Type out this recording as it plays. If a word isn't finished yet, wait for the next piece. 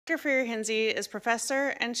Dr. Firer Hinze is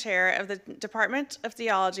professor and chair of the Department of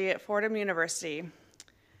Theology at Fordham University.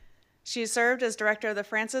 She served as director of the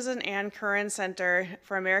Francis and Anne Curran Center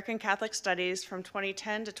for American Catholic Studies from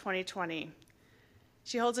 2010 to 2020.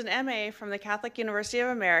 She holds an MA from the Catholic University of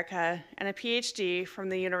America and a Ph.D. from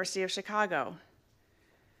the University of Chicago.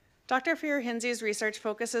 Dr. Firer Hinze's research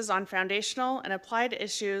focuses on foundational and applied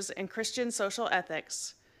issues in Christian social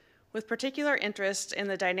ethics, with particular interest in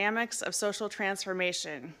the dynamics of social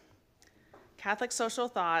transformation, Catholic social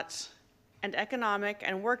thought, and economic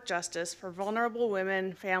and work justice for vulnerable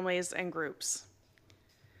women, families, and groups.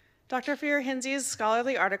 Dr. Firer Hinze's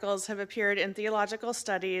scholarly articles have appeared in Theological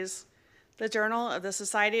Studies, the Journal of the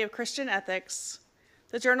Society of Christian Ethics,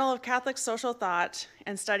 the Journal of Catholic Social Thought,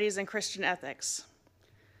 and Studies in Christian Ethics.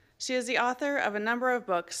 She is the author of a number of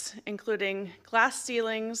books, including Glass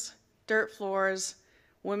Ceilings, Dirt Floors,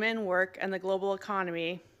 Women, Work, and the Global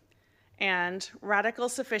Economy, and Radical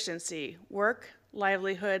Sufficiency, Work,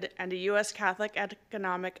 Livelihood, and a U.S. Catholic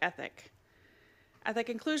Economic Ethic. At the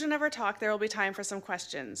conclusion of our talk, there will be time for some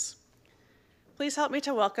questions. Please help me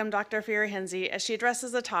to welcome Dr. Firer Hinze as she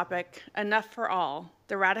addresses the topic, Enough for All,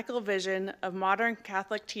 the radical vision of modern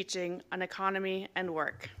Catholic teaching on economy and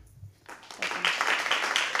work. Welcome.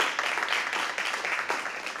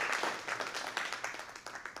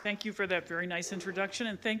 Thank you for that very nice introduction,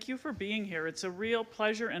 and thank you for being here. It's a real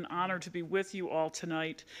pleasure and honor to be with you all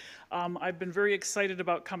tonight. I've been very excited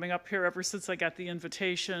about coming up here ever since I got the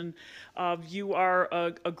invitation. You are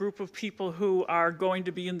a group of people who are going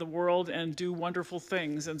to be in the world and do wonderful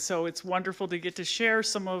things, and so it's wonderful to get to share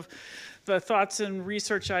some of the thoughts and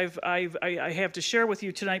research I have to share with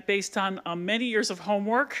you tonight based on many years of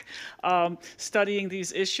homework studying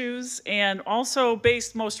these issues, and also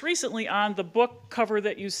based most recently on the book cover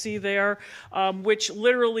that you see there, which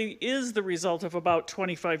literally is the result of about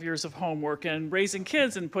 25 years of homework and raising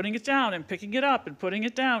kids and putting it down and picking it up and putting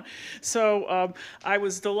it down. So I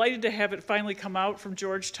was delighted to have it finally come out from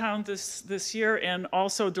Georgetown this year, and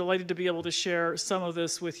also delighted to be able to share some of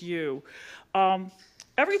this with you.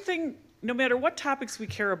 Everything, no matter what topics we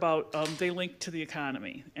care about, they link to the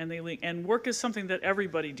economy, and work is something that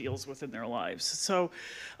everybody deals with in their lives. So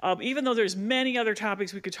even though there's many other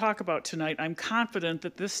topics we could talk about tonight, I'm confident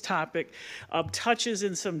that this topic touches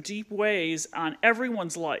in some deep ways on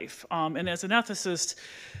everyone's life. And as an ethicist,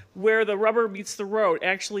 where the rubber meets the road,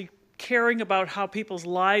 actually caring about how people's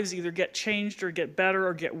lives either get changed or get better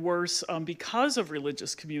or get worse because of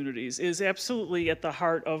religious communities is absolutely at the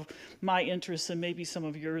heart of my interests, and maybe some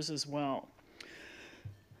of yours as well.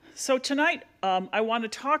 So tonight, I want to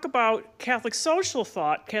talk about Catholic social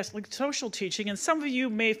thought, Catholic social teaching, and some of you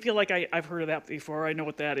may feel like I've heard of that before. I know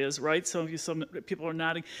what that is, right? Some people are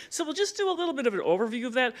nodding. So we'll just do a little bit of an overview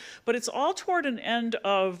of that, but it's all toward an end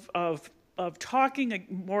of talking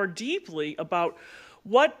more deeply about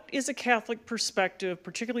what is a Catholic perspective,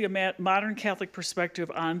 particularly a modern Catholic perspective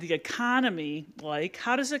on the economy like?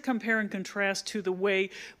 How does it compare and contrast to the way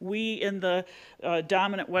we in the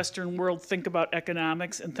dominant Western world think about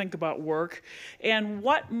economics and think about work? And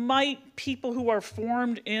what might people who are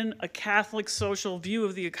formed in a Catholic social view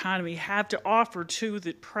of the economy have to offer to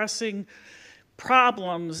the pressing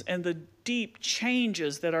problems and the deep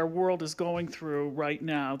changes that our world is going through right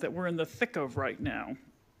now, that we're in the thick of right now?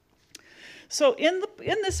 So in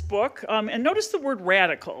this book, and notice the word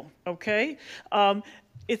radical, okay?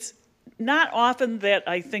 It's not often that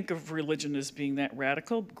I think of religion as being that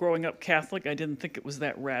radical. Growing up Catholic, I didn't think it was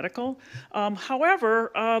that radical.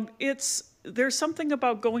 However, there's something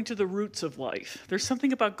about going to the roots of life. There's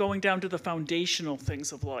something about going down to the foundational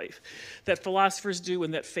things of life that philosophers do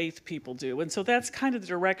and that faith people do. And so that's kind of the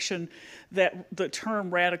direction that the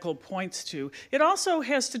term radical points to. It also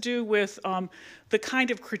has to do with the kind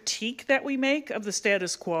of critique that we make of the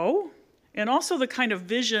status quo, and also the kind of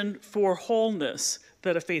vision for wholeness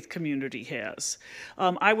that a faith community has.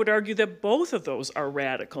 I would argue that both of those are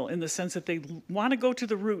radical in the sense that they want to go to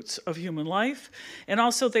the roots of human life, and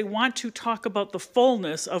also they want to talk about the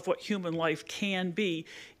fullness of what human life can be,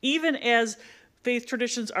 even as faith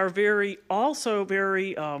traditions are also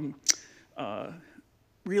very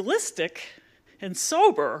realistic and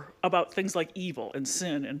sober about things like evil and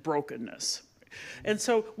sin and brokenness. And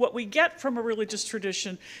so what we get from a religious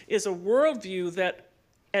tradition is a worldview that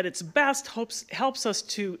at its best helps us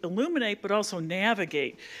to illuminate but also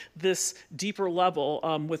navigate this deeper level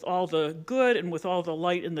with all the good and with all the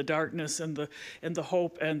light and the darkness and the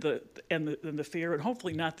hope and the fear, and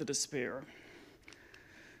hopefully not the despair.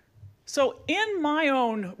 So in my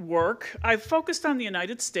own work, I've focused on the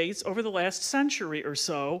United States over the last century or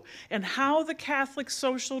so, and how the Catholic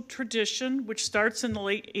social tradition, which starts in the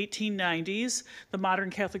late 1890s, the modern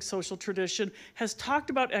Catholic social tradition, has talked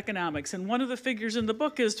about economics. And one of the figures in the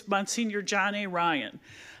book is Monsignor John A. Ryan.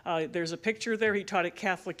 There's a picture there. He taught at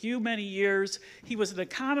Catholic U many years. He was an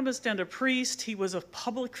economist and a priest. He was a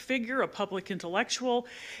public figure, a public intellectual,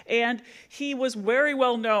 and he was very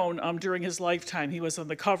well known during his lifetime. He was on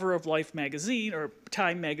the cover of Life magazine or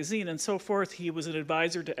Time magazine and so forth. He was an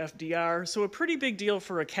advisor to FDR, so a pretty big deal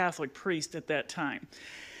for a Catholic priest at that time.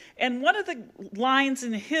 And one of the lines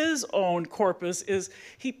in his own corpus is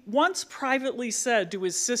he once privately said to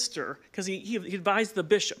his sister, because he advised the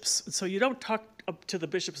bishops, so you don't talk up to the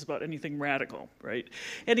bishops about anything radical, right?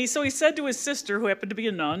 And so he said to his sister, who happened to be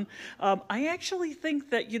a nun, I actually think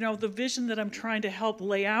that, the vision that I'm trying to help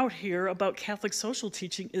lay out here about Catholic social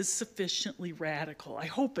teaching is sufficiently radical. I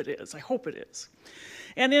hope it is. I hope it is.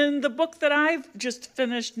 And in the book that I've just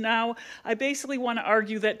finished now, I basically want to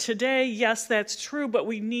argue that today, yes, that's true, but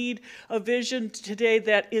we need a vision today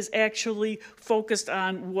that is actually focused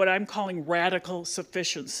on what I'm calling radical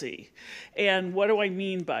sufficiency. And what do I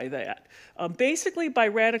mean by that? Basically, by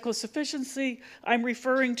radical sufficiency, I'm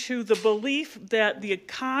referring to the belief that the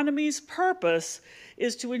economy's purpose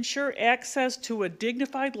is to ensure access to a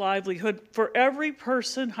dignified livelihood for every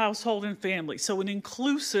person, household, and family. So an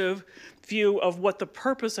inclusive view of what the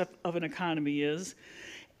purpose of an economy is.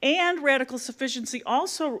 And radical sufficiency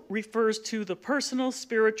also refers to the personal,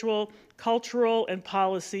 spiritual, cultural, and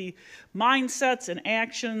policy mindsets and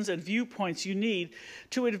actions and viewpoints you need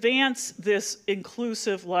to advance this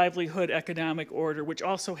inclusive livelihood economic order, which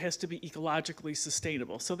also has to be ecologically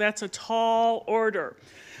sustainable. So that's a tall order.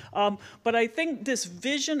 But I think this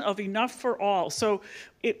vision of enough for all. So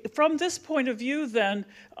from this point of view, then,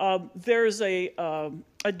 there's a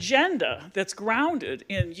agenda that's grounded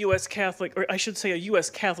in U.S. Catholic, or I should say a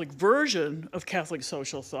U.S. Catholic version of Catholic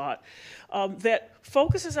social thought that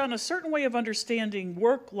focuses on a certain way of understanding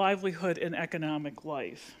work, livelihood, and economic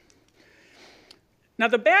life. Now,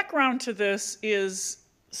 the background to this is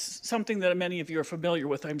something that many of you are familiar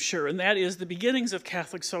with, I'm sure, and that is the beginnings of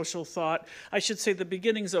Catholic social thought. I should say the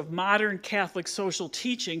beginnings of modern Catholic social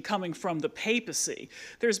teaching coming from the papacy.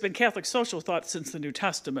 There's been Catholic social thought since the New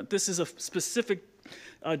Testament. This is a specific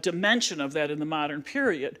dimension of that in the modern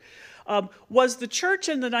period. Was the church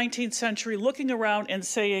in the 19th century looking around and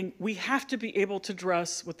saying, we have to be able to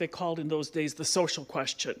address what they called in those days the social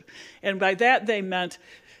question. And by that they meant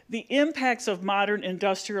the impacts of modern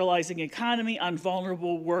industrializing economy on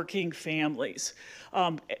vulnerable working families.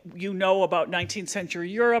 You know about 19th century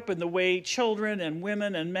Europe and the way children and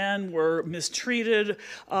women and men were mistreated.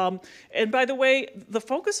 And by the way, the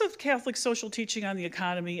focus of Catholic social teaching on the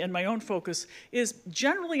economy, and my own focus, is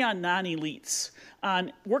generally on non-elites,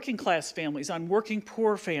 on working class families, on working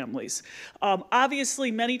poor families.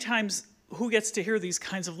 Obviously, many times, who gets to hear these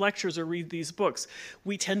kinds of lectures or read these books?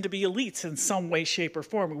 We tend to be elites in some way, shape, or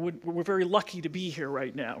form. We're very lucky to be here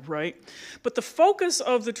right now, right? But the focus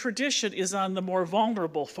of the tradition is on the more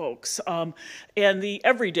vulnerable folks and the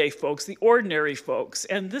everyday folks, the ordinary folks.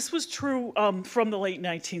 And this was true from the late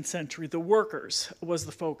 19th century. The workers was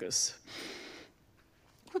the focus.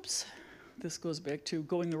 Whoops. This goes back to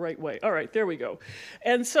going the right way. All right, there we go.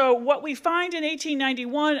 And so what we find in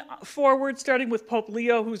 1891 forward, starting with Pope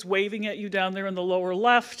Leo, who's waving at you down there in the lower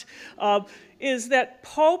left, is that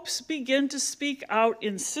popes begin to speak out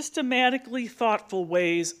in systematically thoughtful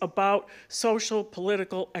ways about social,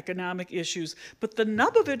 political, economic issues. But the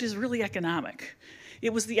nub of it is really economic.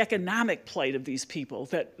 It was the economic plight of these people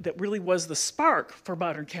that really was the spark for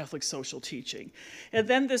modern Catholic social teaching. And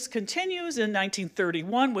then this continues in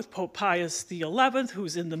 1931 with Pope Pius XI,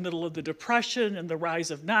 who's in the middle of the Depression and the rise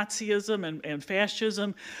of Nazism and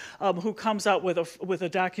fascism, who comes out with a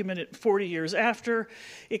document 40 years after.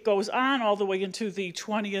 It goes on all the way into the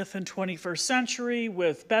 20th and 21st century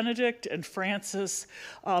with Benedict and Francis.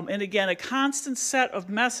 And again, a constant set of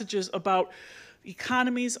messages about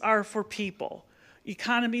economies are for people.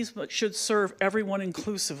 Economies should serve everyone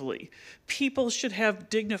inclusively. People should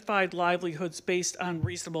have dignified livelihoods based on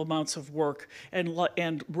reasonable amounts of work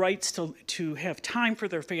and rights to have time for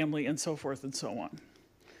their family and so forth and so on.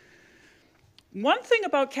 One thing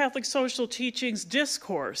about Catholic social teaching's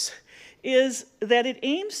discourse is that it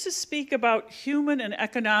aims to speak about human and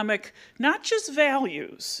economic, not just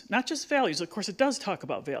values, of course it does talk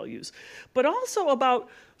about values, but also about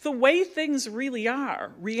the way things really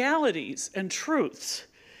are, realities and truths.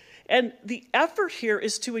 And the effort here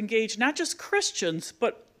is to engage not just Christians,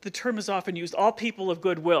 but the term is often used, all people of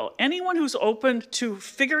goodwill. Anyone who's open to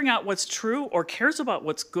figuring out what's true or cares about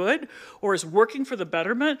what's good or is working for the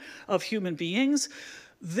betterment of human beings,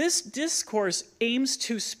 this discourse aims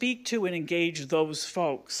to speak to and engage those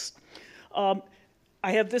folks.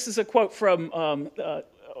 This is a quote from,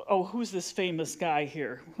 who's this famous guy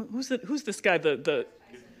here? Who's this guy,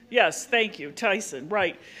 Yes, thank you, Tyson,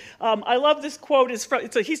 right. I love this quote.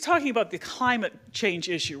 He's talking about the climate change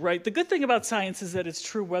issue, right? The good thing about science is that it's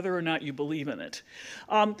true whether or not you believe in it.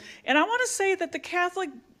 And I want to say that the Catholic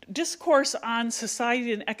discourse on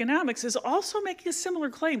society and economics is also making a similar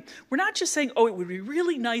claim. We're not just saying, oh, it would be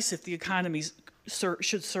really nice if the economy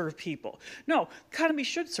should serve people. No, economy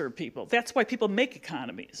should serve people. That's why people make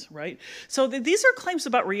economies, right? So these are claims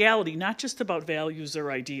about reality, not just about values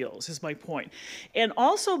or ideals, is my point. And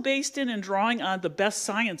also based in and drawing on the best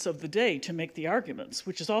science of the day to make the arguments,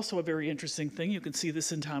 which is also a very interesting thing. You can see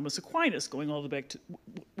this in Thomas Aquinas, going all the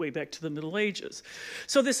way back to the Middle Ages.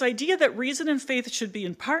 So this idea that reason and faith should be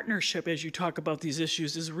in partnership as you talk about these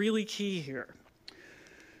issues is really key here.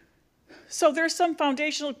 So there's some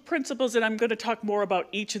foundational principles, and I'm going to talk more about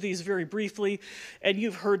each of these very briefly, and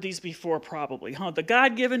you've heard these before probably. The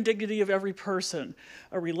God-given dignity of every person,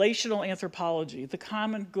 a relational anthropology, the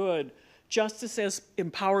common good, justice as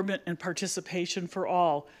empowerment and participation for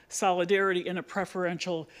all, solidarity and a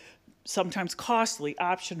preferential, sometimes costly,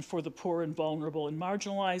 option for the poor and vulnerable and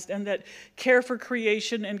marginalized, and that care for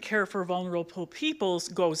creation and care for vulnerable peoples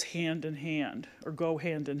goes hand in hand, or go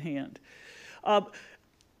hand in hand.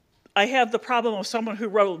 I have the problem of someone who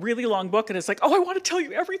wrote a really long book and it's like, oh, I want to tell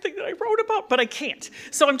you everything that I wrote about, but I can't.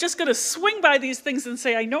 So I'm just going to swing by these things and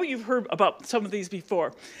say, I know you've heard about some of these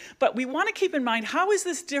before. But we want to keep in mind, how is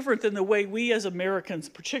this different than the way we as Americans,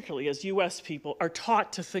 particularly as US people, are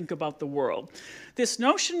taught to think about the world? This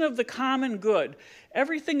notion of the common good,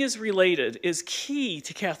 everything is related, is key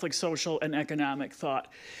to Catholic social and economic thought.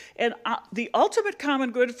 And the ultimate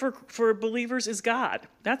common good for believers is God.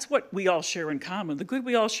 That's what we all share in common. The good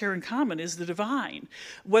we all share in common is the divine,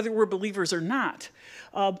 whether we're believers or not.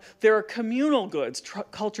 There are communal goods,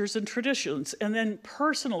 cultures and traditions, and then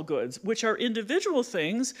personal goods, which are individual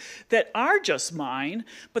things that are just mine,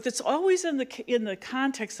 but that's always in the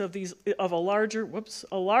context of a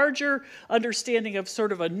larger understanding of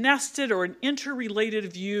sort of a nested or an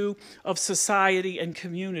interrelated view of society and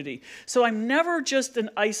community. So I'm never just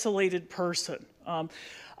an isolated person.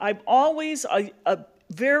 I'm always a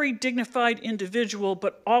very dignified individual,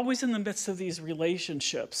 but always in the midst of these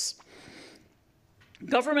relationships.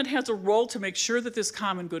 Government has a role to make sure that this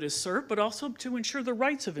common good is served, but also to ensure the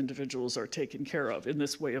rights of individuals are taken care of in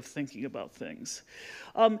this way of thinking about things.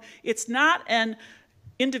 It's not an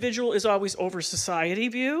individual is always over society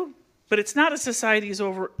view, but it's not a society is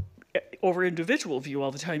over individual view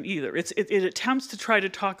all the time either. It attempts to try to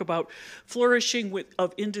talk about flourishing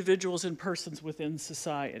of individuals and persons within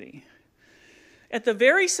society. At the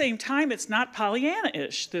very same time, it's not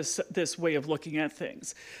Pollyanna-ish, this way of looking at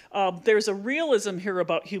things. There's a realism here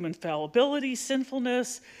about human fallibility,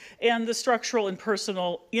 sinfulness, and the structural and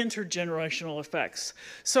personal intergenerational effects.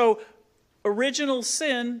 So original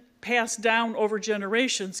sin passed down over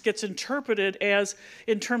generations gets interpreted as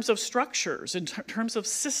in terms of structures, in terms of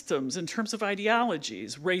systems, in terms of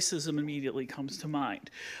ideologies. Racism immediately comes to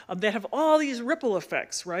mind. That have all these ripple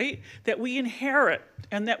effects, right, that we inherit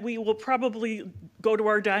and that we will probably go to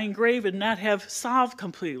our dying grave and not have solved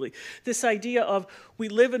completely. This idea of we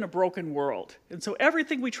live in a broken world. And so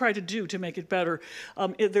everything we try to do to make it better,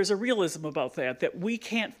 there's a realism about that we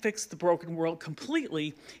can't fix the broken world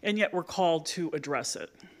completely, and yet we're called to address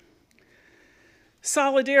it.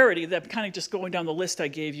 Solidarity, that kind of just going down the list I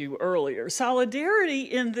gave you earlier. Solidarity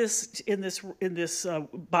in this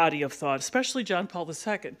body of thought, especially John Paul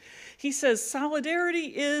II. He says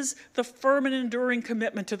solidarity is the firm and enduring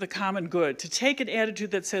commitment to the common good, to take an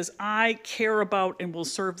attitude that says I care about and will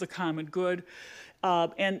serve the common good,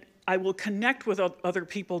 and I will connect with other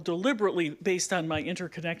people deliberately based on my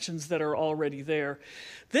interconnections that are already there.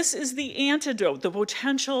 This is the antidote, the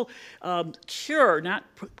potential cure, not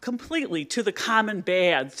completely, to the common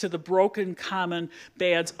bads, to the broken common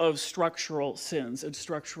bads of structural sins and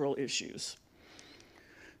structural issues.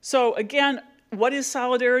 So again, what is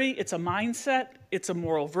solidarity? It's a mindset, it's a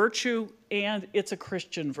moral virtue, and it's a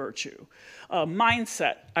Christian virtue.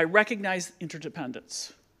 Mindset, I recognize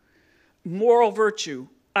interdependence. Moral virtue,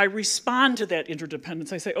 I respond to that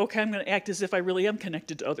interdependence. I say, okay, I'm going to act as if I really am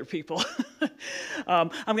connected to other people. I'm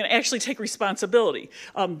going to actually take responsibility.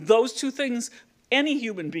 Those two things any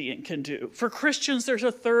human being can do. For Christians, there's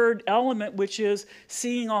a third element, which is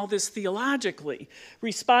seeing all this theologically,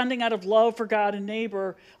 responding out of love for God and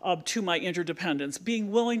neighbor to my interdependence,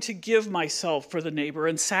 being willing to give myself for the neighbor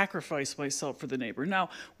and sacrifice myself for the neighbor. Now,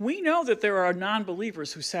 we know that there are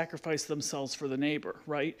non-believers who sacrifice themselves for the neighbor,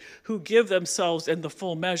 right? Who give themselves in the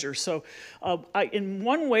full measure. So in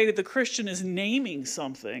one way, the Christian is naming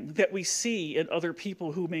something that we see in other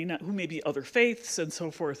people who may be other faiths and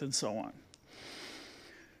so forth and so on.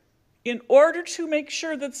 In order to make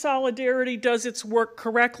sure that solidarity does its work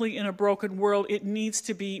correctly in a broken world, it needs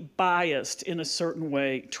to be biased in a certain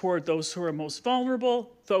way toward those who are most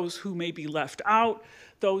vulnerable, those who may be left out,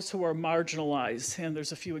 those who are marginalized. And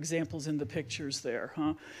there's a few examples in the pictures there,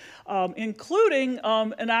 including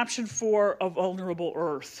an option for a vulnerable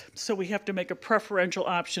earth. So we have to make a preferential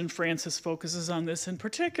option. Francis focuses on this in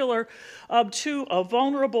particular, to a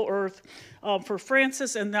vulnerable earth. For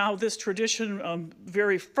Francis, and now this tradition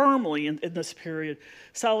very firmly in this period,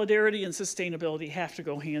 solidarity and sustainability have to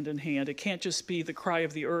go hand in hand. It can't just be the cry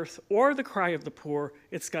of the earth or the cry of the poor.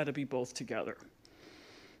 It's got to be both together.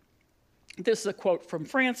 This is a quote from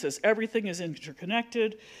Francis: "Everything is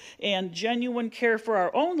interconnected, and genuine care for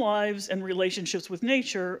our own lives and relationships with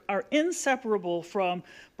nature are inseparable from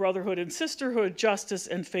brotherhood and sisterhood, justice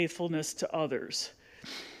and faithfulness to others."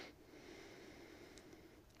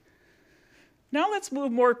 Now let's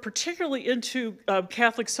move more particularly into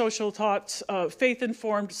Catholic social thought's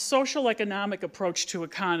faith-informed social economic approach to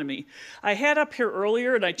economy. I had up here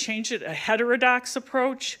earlier, and I changed it, a heterodox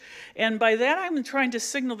approach. And by that, I'm trying to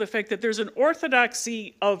signal the fact that there's an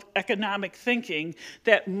orthodoxy of economic thinking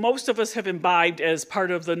that most of us have imbibed as part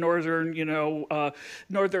of the northern,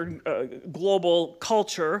 global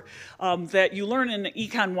culture that you learn in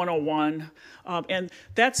Econ 101. And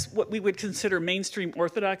that's what we would consider mainstream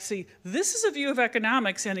orthodoxy. This is a view of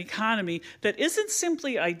economics and economy that isn't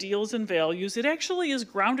simply ideals and values. It actually is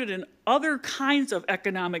grounded in other kinds of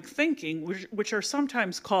economic thinking, which are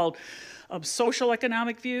sometimes called social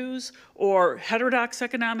economic views or heterodox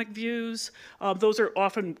economic views. Those are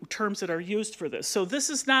often terms that are used for this. So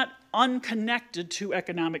this is not unconnected to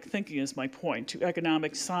economic thinking, is my point, to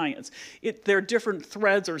economic science. There are different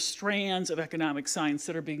threads or strands of economic science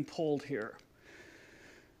that are being pulled here.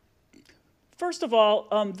 First of all,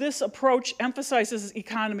 this approach emphasizes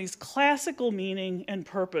economy's classical meaning and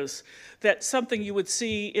purpose. That's something you would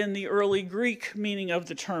see in the early Greek meaning of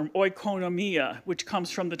the term oikonomia, which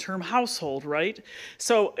comes from the term household, right?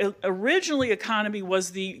 So originally, economy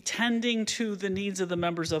was the tending to the needs of the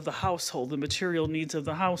members of the household, the material needs of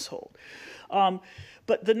the household.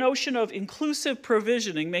 But the notion of inclusive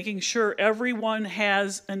provisioning, making sure everyone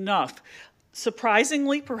has enough.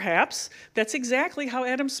 Surprisingly, perhaps, that's exactly how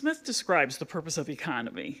Adam Smith describes the purpose of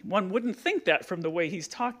economy. One wouldn't think that from the way he's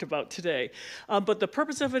talked about today. But the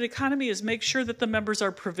purpose of an economy is make sure that the members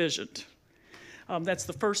are provisioned. That's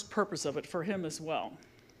the first purpose of it for him as well.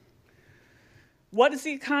 What is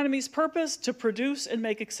the economy's purpose? To produce and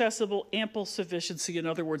make accessible ample sufficiency, in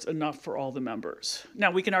other words, enough for all the members.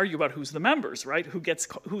 Now, we can argue about who's the members, right?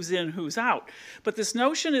 Who's in, who's out. But this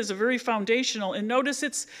notion is a very foundational, and notice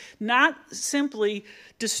it's not simply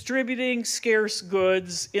distributing scarce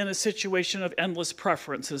goods in a situation of endless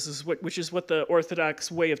preferences, which is what the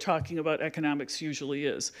orthodox way of talking about economics usually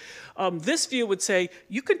is. This view would say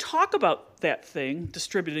you can talk about that thing,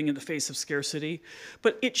 distributing in the face of scarcity,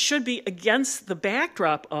 but it should be against the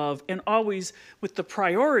backdrop of, and always with the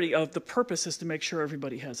priority of, the purpose is to make sure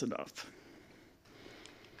everybody has enough.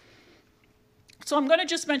 So I'm going to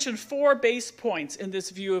just mention 4 base points in this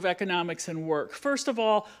view of economics and work. First of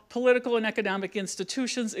all, political and economic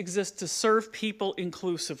institutions exist to serve people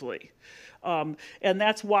inclusively. And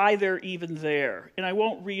that's why they're even there. And I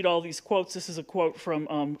won't read all these quotes. This is a quote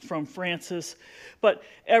from Francis. But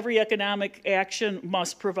every economic action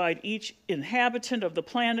must provide each inhabitant of the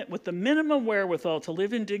planet with the minimum wherewithal to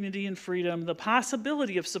live in dignity and freedom, the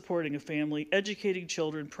possibility of supporting a family, educating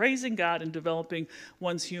children, praising God, and developing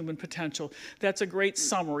one's human potential. That's a great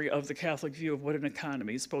summary of the Catholic view of what an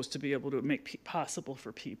economy is supposed to be able to make possible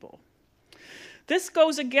for people. This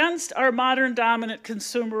goes against our modern dominant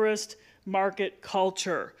consumerist market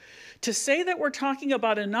culture. To say that we're talking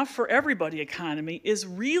about enough for everybody economy is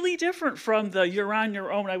really different from the you're on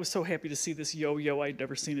your own. I was so happy to see this yo-yo. I'd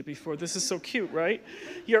never seen it before. This is so cute, right?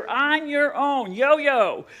 You're on your own,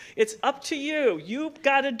 yo-yo. It's up to you. You've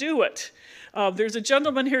got to do it. There's a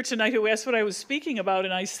gentleman here tonight who asked what I was speaking about,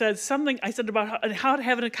 and I said about how to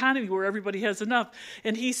have an economy where everybody has enough.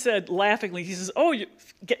 And he said, laughingly, he says, oh,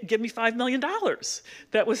 give me $5 million.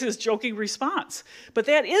 That was his joking response. But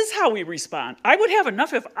that is how we respond. I would have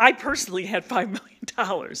enough if I personally had $5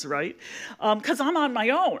 million, right? Because I'm on my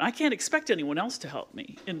own. I can't expect anyone else to help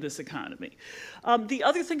me in this economy. The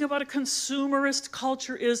other thing about a consumerist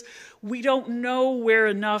culture is we don't know where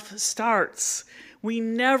enough starts. We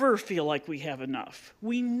never feel like we have enough.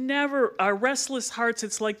 Our restless hearts,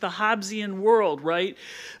 it's like the Hobbesian world, right?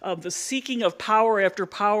 The seeking of power after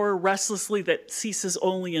power restlessly that ceases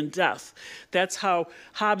only in death. That's how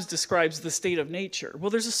Hobbes describes the state of nature.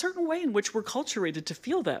 Well, there's a certain way in which we're culturated to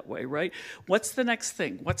feel that way, right? What's the next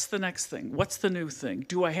thing? What's the next thing? What's the new thing?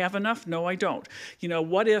 Do I have enough? No, I don't.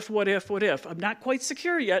 What if? I'm not quite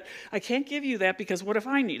secure yet. I can't give you that because what if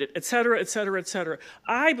I need it? Et cetera, et cetera, et cetera.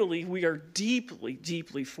 I believe we are deeply,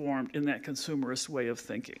 deeply formed in that consumerist way of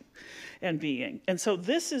thinking and being. And so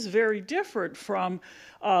this is very different from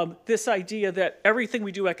this idea that everything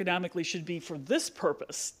we do economically should be for this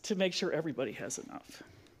purpose, to make sure everybody has enough.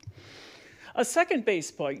 A second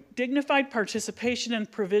base point, dignified participation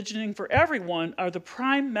and provisioning for everyone are the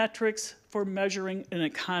prime metrics for measuring an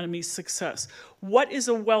economy's success. What is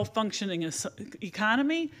a well-functioning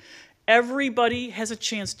economy? Everybody has a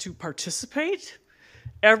chance to participate.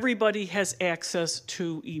 Everybody has access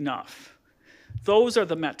to enough. Those are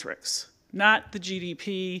the metrics, not the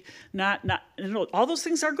GDP, all those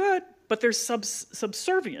things are good, but they're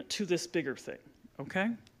subservient to this bigger thing, okay?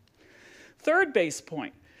 Third base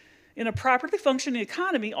point, in a properly functioning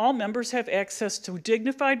economy, all members have access to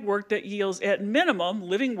dignified work that yields, at minimum,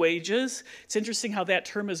 living wages. It's interesting how that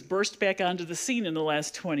term has burst back onto the scene in the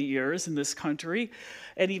last 20 years in this country,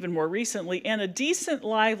 and even more recently, and a decent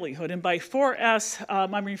livelihood. And by 4S,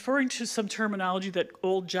 I'm referring to some terminology that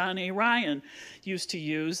old John A. Ryan used to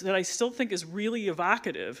use that I still think is really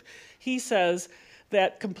evocative. He says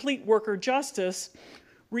that complete worker justice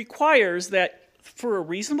requires that for a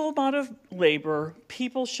reasonable amount of labor,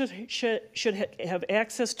 people should have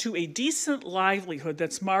access to a decent livelihood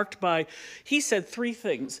that's marked by, he said, 3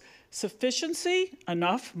 things: sufficiency,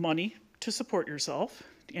 enough money to support yourself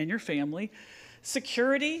and your family;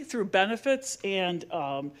 security through benefits and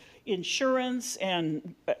insurance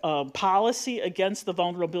and policy against the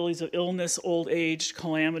vulnerabilities of illness, old age,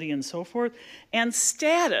 calamity, and so forth; and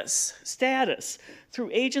status through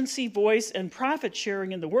agency, voice, and profit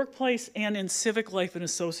sharing in the workplace and in civic life and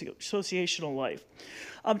associational life.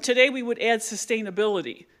 Today we would add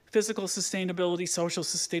sustainability: physical sustainability, social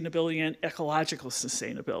sustainability, and ecological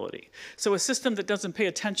sustainability. So a system that doesn't pay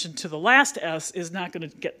attention to the last S is not going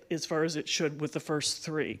to get as far as it should with the first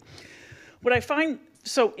 3. What I find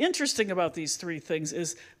so interesting about these 3 things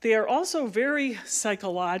is they are also very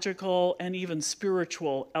psychological and even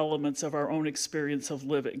spiritual elements of our own experience of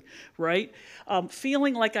living, right?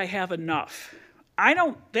 Feeling like I have enough.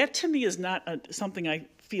 That to me is not something I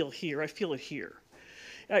feel here. I feel it here.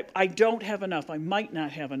 I don't have enough. I might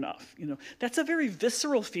not have enough. That's a very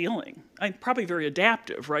visceral feeling. I'm probably very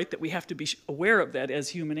adaptive, right? That we have to be aware of that as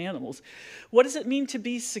human animals. What does it mean to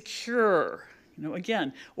be secure?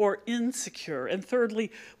 Again, or insecure. And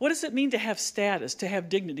thirdly, what does it mean to have status, to have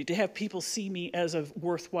dignity, to have people see me as a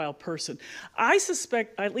worthwhile person? I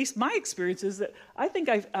suspect, at least my experience is that I think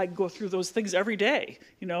I go through those things every day.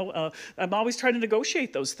 I'm always trying to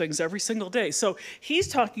negotiate those things every single day. So he's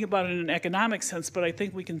talking about it in an economic sense, but I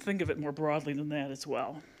think we can think of it more broadly than that as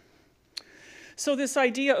well. So this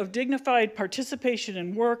idea of dignified participation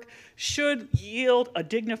in work should yield a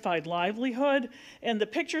dignified livelihood. And the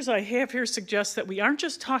pictures I have here suggest that we aren't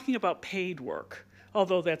just talking about paid work,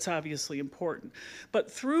 although that's obviously important, but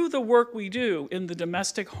through the work we do in the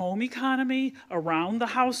domestic home economy, around the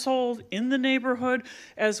household, in the neighborhood,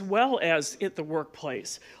 as well as at the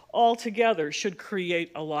workplace, all together should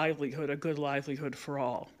create a livelihood, a good livelihood for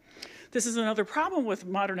all. This is another problem with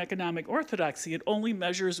modern economic orthodoxy. It only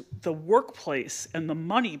measures the workplace and the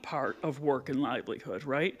money part of work and livelihood,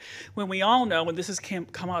 right? When we all know, and this has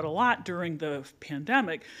come out a lot during the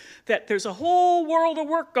pandemic, that there's a whole world of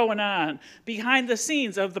work going on behind the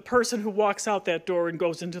scenes of the person who walks out that door and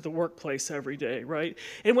goes into the workplace every day, right?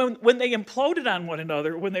 And when they imploded on one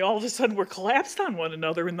another, when they all of a sudden were collapsed on one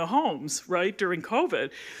another in the homes, right, during COVID,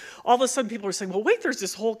 all of a sudden people are saying, well, wait, there's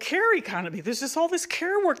this whole care economy. There's all this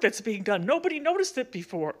care work that's being being done. Nobody noticed it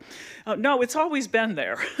before. No, it's always been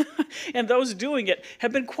there. And those doing it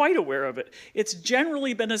have been quite aware of it. It's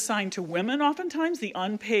generally been assigned to women oftentimes, the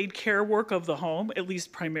unpaid care work of the home, at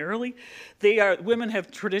least primarily. Women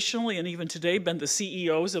have traditionally and even today been the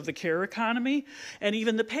CEOs of the care economy. And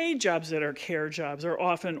even the paid jobs that are care jobs are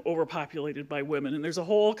often overpopulated by women. And there's a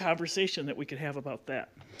whole conversation that we could have about that.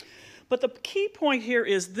 But the key point here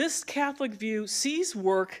is this Catholic view sees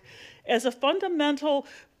work as a fundamental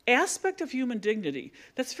aspect of human dignity.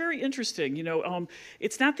 That's very interesting.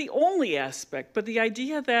 It's not the only aspect, but the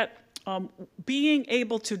idea that being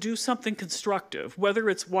able to do something constructive, whether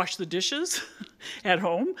it's wash the dishes at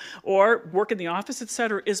home or work in the office,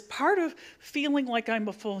 etc., is part of feeling like I'm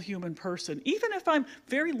a full human person, even if I'm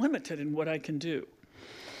very limited in what I can do.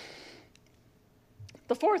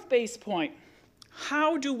 The fourth base point.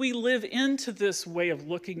 How do we live into this way of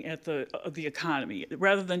looking at the economy,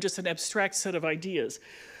 rather than just an abstract set of ideas?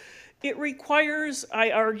 It requires,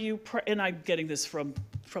 I argue, and I'm getting this from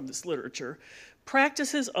this literature,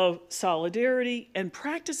 practices of solidarity and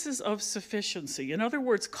practices of sufficiency. In other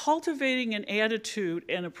words, cultivating an attitude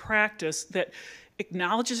and a practice that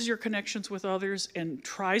acknowledges your connections with others and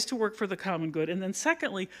tries to work for the common good. And then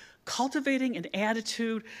secondly, cultivating an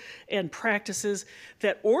attitude and practices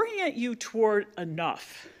that orient you toward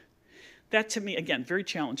enough. That, to me, again, very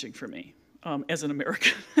challenging for me as an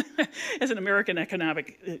American, as an American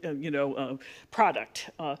economic,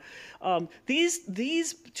 product.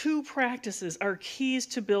 These two practices are keys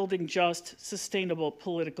to building just, sustainable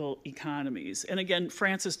political economies. And again,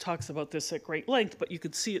 Francis talks about this at great length, but you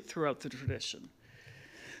could see it throughout the tradition.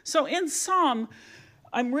 So in sum,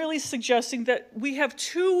 I'm really suggesting that we have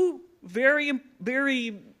two very,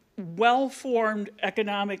 very well-formed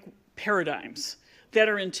economic paradigms that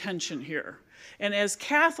are in tension here. And as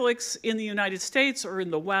Catholics in the United States or in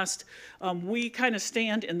the West, we kind of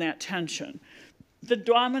stand in that tension. The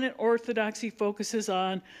dominant orthodoxy focuses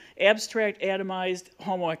on abstract, atomized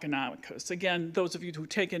homo economicus. Again, those of you who've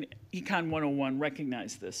taken Econ 101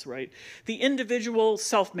 recognize this, right? The individual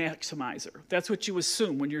self-maximizer. That's what you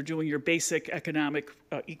assume when you're doing your basic economic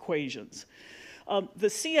equations. The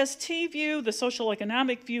CST view, the social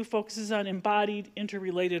economic view, focuses on embodied,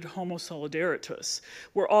 interrelated homo solidaritas.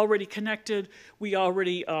 We're already connected. We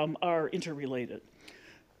already are interrelated.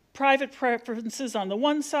 Private preferences on the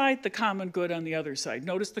one side, the common good on the other side.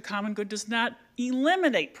 Notice the common good does not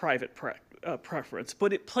eliminate private preference,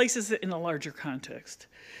 but it places it in a larger context.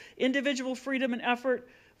 Individual freedom and effort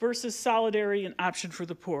versus solidarity and option for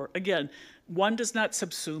the poor. Again, one does not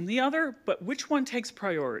subsume the other, but which one takes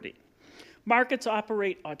priority? Markets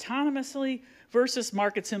operate autonomously versus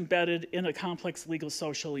markets embedded in a complex legal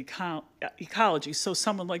social ecology. So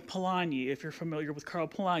someone like Polanyi, if you're familiar with Karl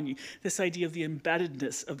Polanyi, this idea of the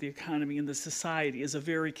embeddedness of the economy in the society is a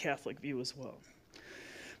very Catholic view as well.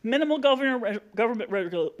 Minimal government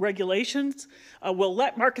regulations will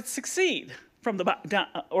let markets succeed from the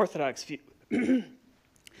Orthodox view.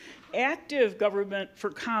 Active government for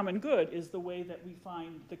common good is the way that we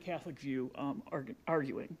find the Catholic view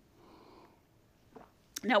arguing.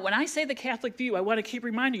 Now, when I say the Catholic view, I want to keep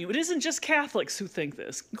reminding you, it isn't just Catholics who think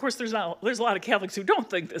this. Of course, there's a lot of Catholics who don't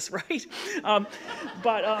think this, right?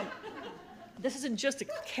 But this isn't just a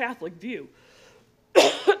Catholic view.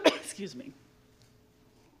 Excuse me.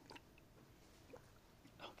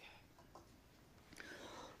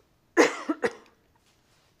 Okay.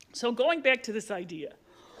 So going back to this idea,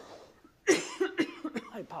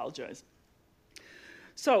 I apologize.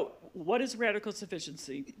 So what is radical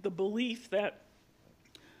sufficiency? The belief that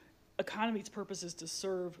economy's purpose is to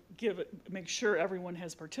serve, make sure everyone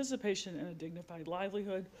has participation in a dignified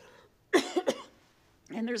livelihood.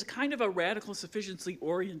 And there's kind of a radical sufficiency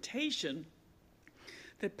orientation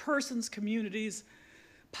that persons, communities,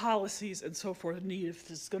 policies, and so forth need if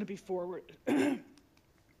this is going to be forward.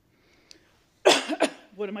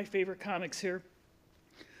 One of my favorite comics here.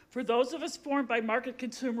 For those of us formed by market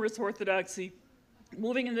consumerist orthodoxy,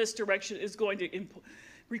 moving in this direction is going to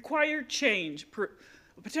require change,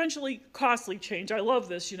 potentially costly change. I love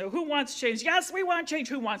this, who wants change? Yes, we want change.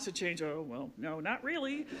 Who wants to change? Oh, well, no, not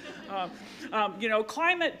really.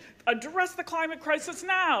 Climate, address the climate crisis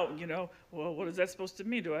now. Well, what is that supposed to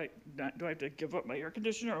mean? Do I have to give up my air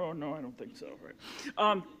conditioner? Oh, no, I don't think so,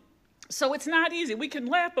 right? So it's not easy. We can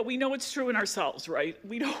laugh, but we know it's true in ourselves, right?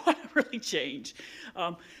 We don't want to really change.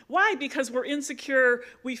 Why? Because we're insecure,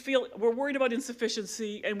 we're worried about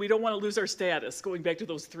insufficiency, and we don't want to lose our status, going back to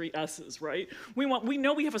those 3 S's, right? We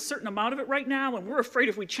know we have a certain amount of it right now, and we're afraid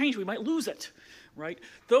if we change, we might lose it, right?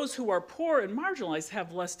 Those who are poor and marginalized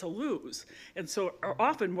have less to lose, and so are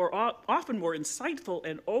often more insightful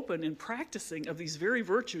and open in practicing of these very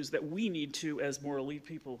virtues that we need to, as more elite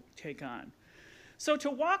people, take on. So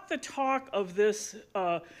to walk the talk of this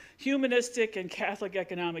humanistic and Catholic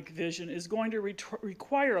economic vision is going to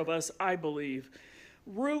require of us, I believe,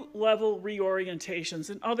 root-level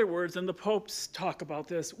reorientations. In other words, and the popes talk about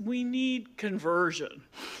this, we need conversion.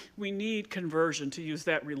 We need conversion, to use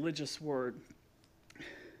that religious word.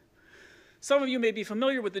 Some of you may be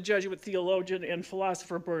familiar with the Jesuit theologian and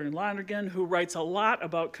philosopher Bernard Lonergan, who writes a lot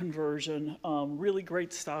about conversion, really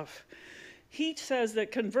great stuff. He says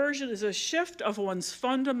that conversion is a shift of one's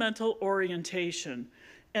fundamental orientation,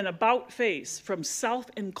 an about-face from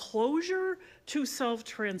self-enclosure to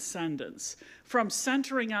self-transcendence, from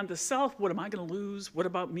centering on the self, what am I going to lose, what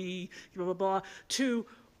about me, blah, blah, blah, to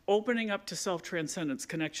opening up to self-transcendence,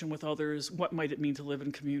 connection with others, what might it mean to live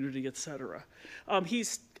in community, etc.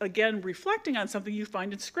 He's, again, reflecting on something you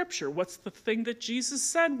find in Scripture. What's the thing that Jesus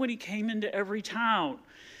said when he came into every town?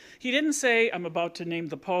 He didn't say, I'm about to name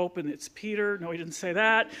the Pope and it's Peter. No, he didn't say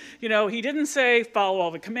that. He didn't say, follow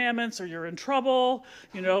all the commandments or you're in trouble.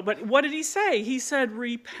 But what did he say? He said,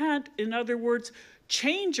 repent. In other words,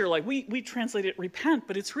 change your life. We translate it repent,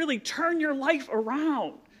 but it's really turn your life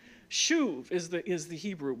around. Shuv is the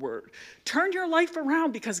Hebrew word. Turn your life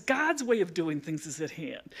around because God's way of doing things is at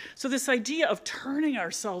hand. So this idea of turning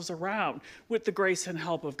ourselves around with the grace and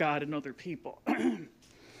help of God and other people.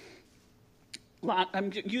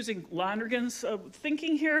 I'm using Lonergan's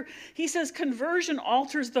thinking here. He says conversion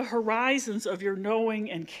alters the horizons of your knowing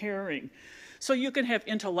and caring. So you can have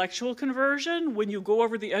intellectual conversion when you go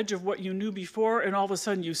over the edge of what you knew before and all of a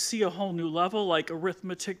sudden you see a whole new level, like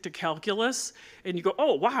arithmetic to calculus, and you go,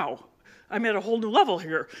 oh, wow, I'm at a whole new level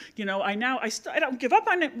here. I don't give up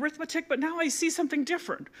on arithmetic, but now I see something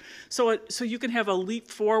different. So you can have a leap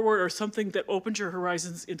forward or something that opens your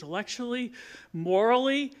horizons intellectually,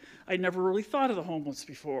 morally. I never really thought of the homeless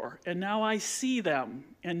before, and now I see them,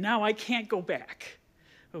 and now I can't go back.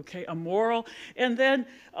 Okay, a moral, and then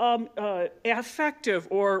affective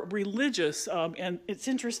or religious. And it's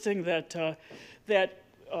interesting that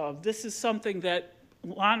this is something that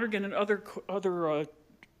Lonergan and other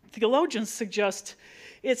theologians suggest.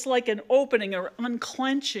 It's like an opening or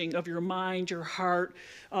unclenching of your mind, your heart,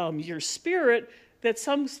 your spirit, that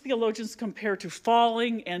some theologians compare to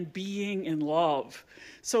falling and being in love.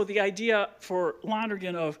 So the idea for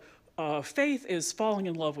Lonergan of faith is falling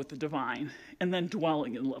in love with the divine and then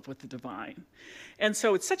dwelling in love with the divine. And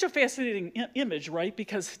so it's such a fascinating image, right?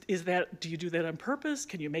 Because do you do that on purpose?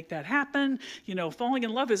 Can you make that happen? Falling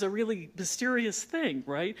in love is a really mysterious thing,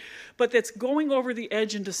 right? But that's going over the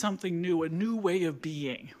edge into something new, a new way of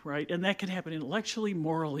being, right? And that can happen intellectually,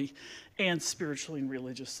 morally, and spiritually and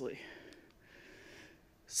religiously.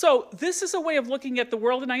 So this is a way of looking at the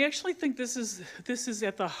world, and I actually think this is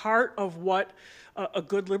at the heart of what a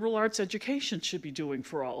good liberal arts education should be doing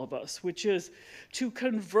for all of us, which is to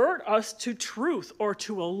convert us to truth or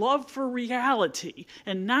to a love for reality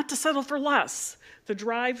and not to settle for less. The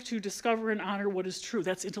drive to discover and honor what is true,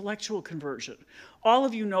 that's intellectual conversion. All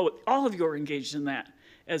of you know it, all of you are engaged in that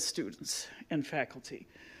as students and faculty.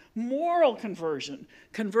 Moral conversion,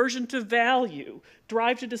 conversion to value,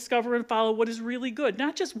 drive to discover and follow what is really good,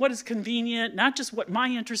 not just what is convenient, not just what my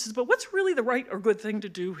interest is, but what's really the right or good thing to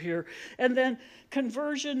do here. And then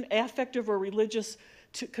conversion, affective or religious,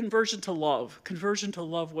 to conversion to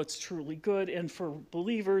love what's truly good. And for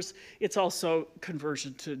believers, it's also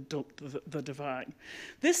conversion to the divine.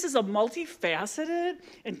 This is a multifaceted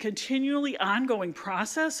and continually ongoing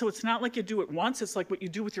process, so it's not like you do it once, it's like what you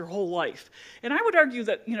do with your whole life. And I would argue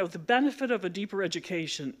that the benefit of a deeper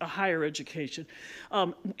education, a higher education,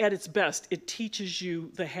 at its best, it teaches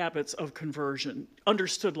you the habits of conversion,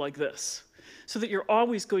 understood like this, so that you're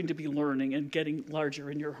always going to be learning and getting larger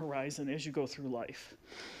in your horizon as you go through life.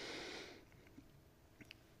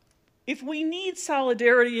 If we need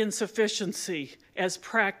solidarity and sufficiency as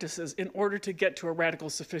practices in order to get to a radical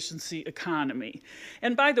sufficiency economy.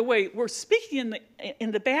 And by the way, we're speaking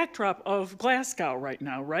in the backdrop of Glasgow right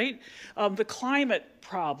now, right? The climate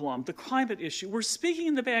problem, the climate issue. We're speaking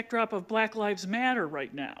in the backdrop of Black Lives Matter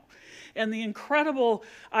right now. And the incredible,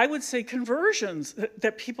 I would say, conversions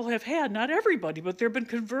that people have had, not everybody, but there have been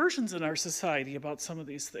conversions in our society about some of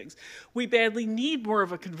these things. We badly need more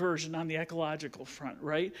of a conversion on the ecological front,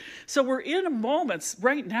 right? So we're in a moment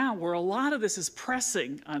right now where a lot of this is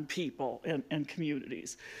pressing on people and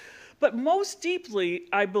communities. But most deeply,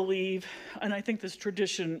 I believe, and I think this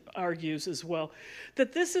tradition argues as well,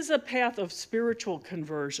 that this is a path of spiritual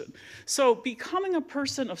conversion. So becoming a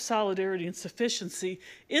person of solidarity and sufficiency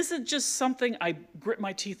isn't just something I grit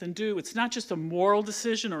my teeth and do. It's not just a moral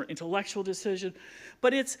decision or intellectual decision,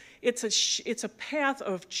 but it's a path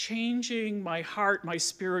of changing my heart, my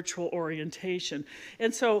spiritual orientation.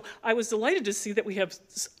 And so I was delighted to see that we have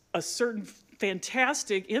a certain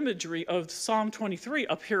fantastic imagery of Psalm 23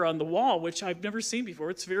 up here on the wall, which I've never seen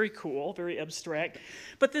before. It's very cool, very abstract.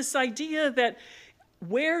 But this idea that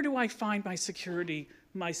where do I find my security,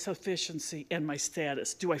 my sufficiency, and my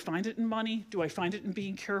status? Do I find it in money? Do I find it in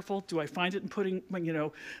being careful? Do I find it in putting,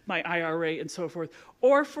 my IRA and so forth?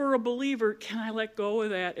 Or for a believer, can I let go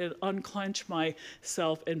of that and unclench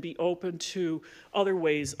myself and be open to other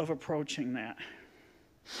ways of approaching that?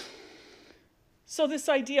 So this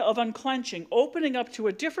idea of unclenching, opening up to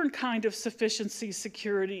a different kind of sufficiency,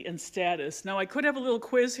 security, and status. Now, I could have a little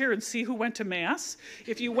quiz here and see who went to Mass.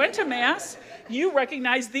 If you went to Mass, you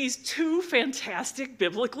recognize these two fantastic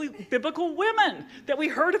biblical women that we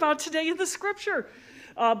heard about today in the Scripture.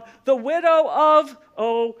 The widow of,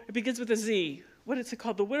 it begins with a Z. What is it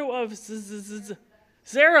called? The widow of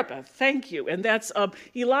Zarephath, thank you. And that's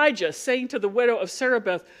Elijah saying to the widow of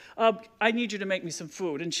Zarephath, I need you to make me some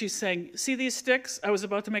food. And she's saying, see these sticks? I was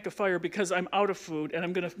about to make a fire because I'm out of food, and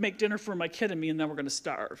I'm going to make dinner for my kid and me, and then we're going to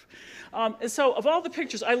starve. And so of all the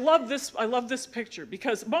pictures, I love this picture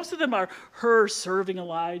because most of them are her serving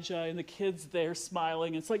Elijah and the kids there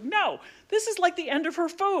smiling. It's like, no, this is like the end of her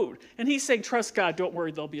food. And he's saying, trust God, don't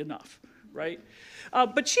worry, there'll be enough, right?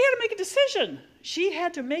 But she had to make a decision. She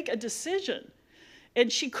had to make a decision. And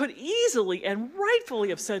she could easily and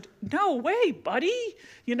rightfully have said, no way, buddy.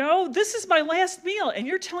 This is my last meal, and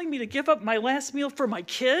you're telling me to give up my last meal for my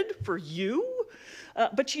kid, for you?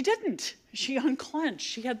 But she didn't. She unclenched.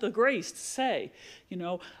 She had the grace to say,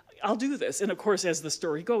 I'll do this. And of course, as the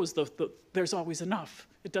story goes, there's always enough.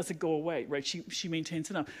 It doesn't go away, right? She maintains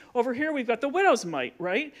enough. Over here, we've got the widow's mite,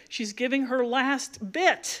 right? She's giving her last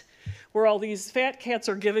bit, where all these fat cats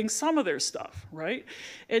are giving some of their stuff, right?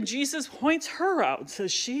 And Jesus points her out and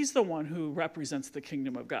says she's the one who represents the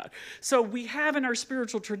kingdom of God. So we have in our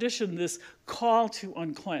spiritual tradition this call to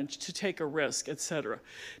unclench, to take a risk, etc.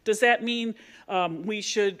 Does that mean we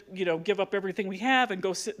should, give up everything we have and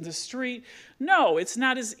go sit in the street? No, it's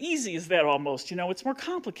not as easy as that almost. It's more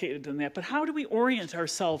complicated than that. But how do we orient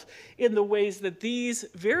ourselves in the ways that these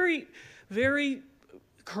very, very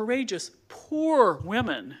courageous, poor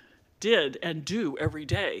women did and do every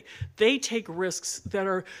day? They take risks that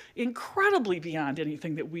are incredibly beyond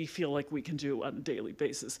anything that we feel like we can do on a daily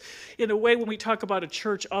basis. In a way, when we talk about a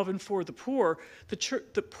church of and for the poor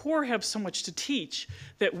poor have so much to teach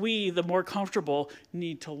that we, the more comfortable,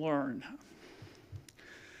 need to learn.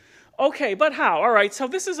 Okay, but how? All right, so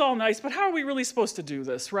this is all nice, but how are we really supposed to do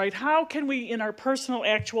this, right? How can we, in our personal,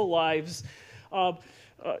 actual lives,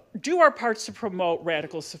 do our parts to promote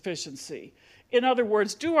radical sufficiency? In other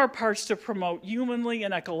words, do our parts to promote humanly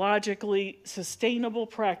and ecologically sustainable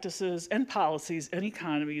practices and policies and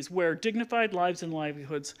economies where dignified lives and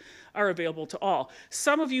livelihoods are available to all.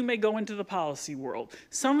 Some of you may go into the policy world.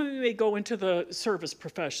 Some of you may go into the service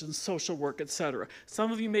professions, social work, etc.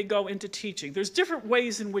 Some of you may go into teaching. There's different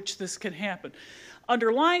ways in which this can happen.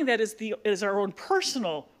 Underlying that is our own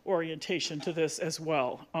personal orientation to this as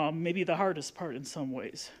well, maybe the hardest part in some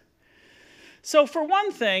ways. So for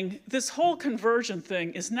one thing, this whole conversion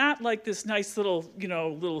thing is not like this nice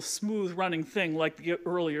little smooth running thing like the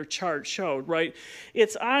earlier chart showed, right?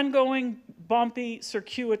 It's ongoing, bumpy,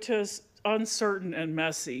 circuitous, uncertain, and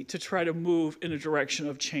messy to try to move in a direction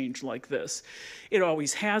of change like this. It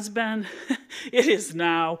always has been, it is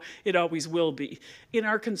now, it always will be. In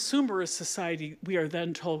our consumerist society, we are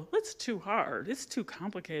then told, it's too hard, it's too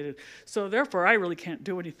complicated, so therefore I really can't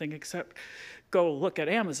do anything except go look at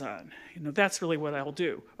Amazon. That's really what I'll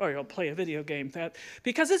do. Or I'll play a video game,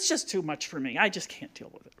 because it's just too much for me. I just can't deal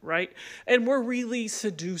with it, right? And we're really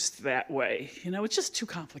seduced that way. It's just too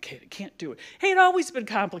complicated, can't do it. Hey, it's always been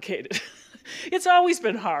complicated. It's always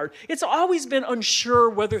been hard. It's always been unsure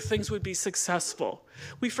whether things would be successful.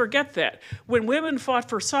 We forget that. When women fought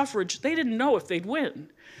for suffrage, they didn't know if they'd win.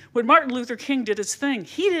 When Martin Luther King did his thing,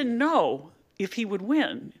 he didn't know if he would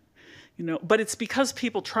win. But it's because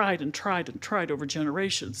people tried and tried and tried over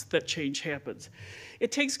generations that change happens.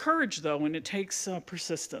 It takes courage, though, and it takes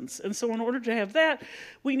persistence. And so in order to have that,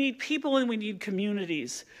 we need people and we need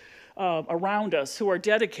communities around us who are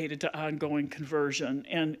dedicated to ongoing conversion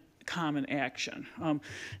and common action.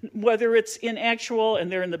 Whether it's in actual,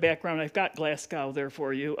 and they're in the background, I've got Glasgow there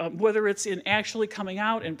for you, whether it's in actually coming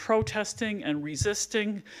out and protesting and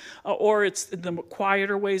resisting, or it's the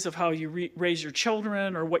quieter ways of how you raise your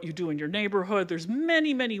children or what you do in your neighborhood. There's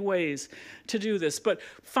many, many ways to do this, but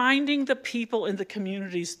finding the people in the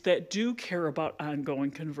communities that do care about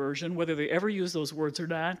ongoing conversion, whether they ever use those words or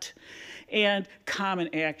not, and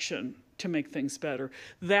common action to make things better.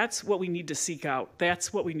 That's what we need to seek out.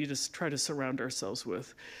 That's what we need to try to surround ourselves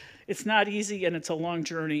with. It's not easy and it's a long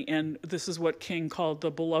journey, and this is what King called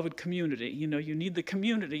the beloved community. You need the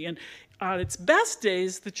community, and on its best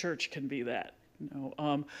days, the church can be that.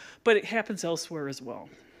 But it happens elsewhere as well.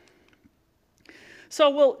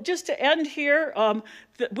 So, just to end here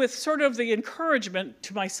with sort of the encouragement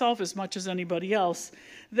to myself as much as anybody else,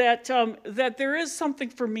 that there is something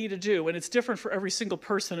for me to do, and it's different for every single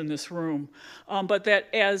person in this room, but that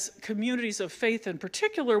as communities of faith in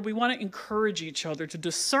particular, we want to encourage each other to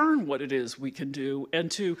discern what it is we can do and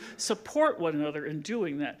to support one another in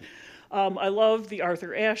doing that. I love the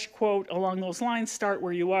Arthur Ashe quote along those lines: start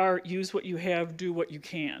where you are, use what you have, do what you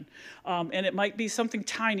can. And it might be something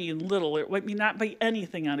tiny and little, it might not be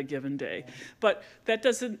anything on a given day, but that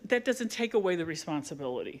doesn't take away the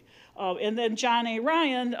responsibility. And then John A.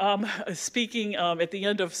 Ryan, speaking at the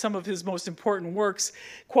end of some of his most important works,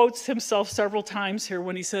 quotes himself several times here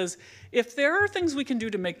when he says, if there are things we can do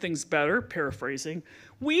to make things better, paraphrasing,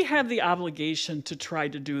 we have the obligation to try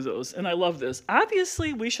to do those. And I love this.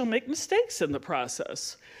 Obviously, we shall make mistakes in the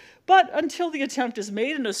process. But until the attempt is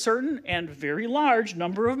made and a certain and very large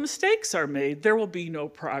number of mistakes are made, there will be no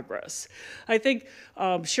progress. I think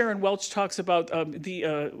Sharon Welch talks about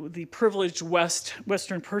the privileged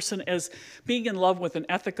Western person as being in love with an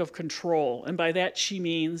ethic of control. And by that she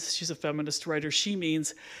means, she's a feminist writer, she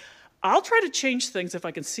means, I'll try to change things if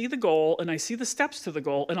I can see the goal and I see the steps to the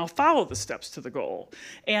goal, and I'll follow the steps to the goal.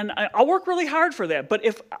 And I'll work really hard for that. But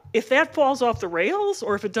if that falls off the rails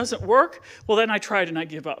or if it doesn't work, well, then I tried and I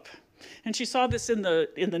give up. And she saw this in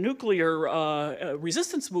the nuclear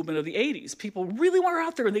resistance movement of the 80s. People really were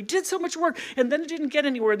out there and they did so much work, and then it didn't get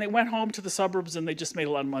anywhere, and they went home to the suburbs and they just made a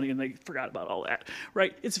lot of money and they forgot about all that,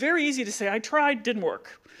 right? It's very easy to say, I tried, didn't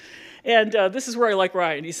work. And this is where I like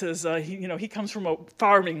Ryan. He says, he comes from a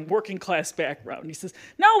farming, working class background. He says,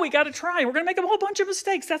 no, we got to try. We're going to make a whole bunch of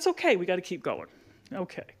mistakes. That's okay. We got to keep going.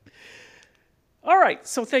 Okay. All right.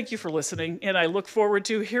 So thank you for listening. And I look forward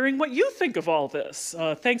to hearing what you think of all this.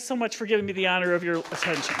 Thanks so much for giving me the honor of your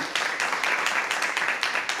attention.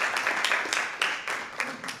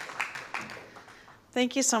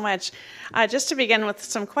 Thank you so much. Just to begin with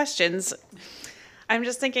some questions, I'm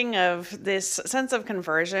just thinking of this sense of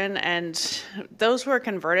conversion, and those who are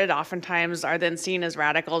converted oftentimes are then seen as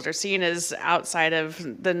radicals or seen as outside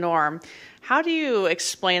of the norm. How do you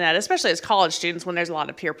explain that, especially as college students when there's a lot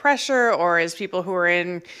of peer pressure, or as people who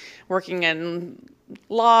are working in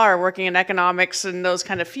law or working in economics and those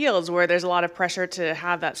kind of fields where there's a lot of pressure to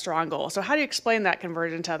have that strong goal? So how do you explain that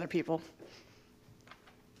conversion to other people?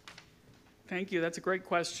 Thank you. That's a great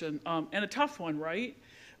question, and a tough one, right?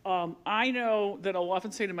 I know that I'll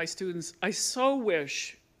often say to my students, I so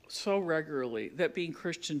wish so regularly that being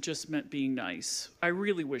Christian just meant being nice. I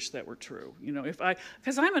really wish that were true,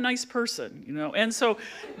 because I'm a nice person, and so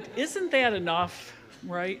isn't that enough,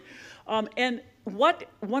 right? And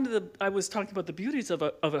I was talking about the beauties of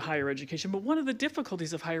a higher education, but one of the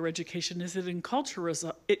difficulties of higher education is it enculturates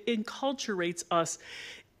us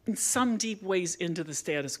in some deep ways into the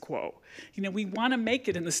status quo. We want to make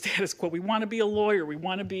it in the status quo. We want to be a lawyer. We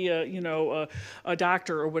want to be a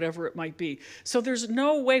doctor or whatever it might be. So there's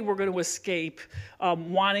no way we're going to escape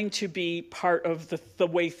wanting to be part of the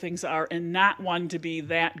way things are and not wanting to be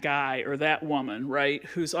that guy or that woman, right,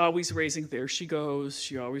 who's always raising, there she goes,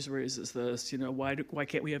 she always raises this, why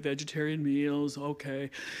can't we have vegetarian meals? Okay.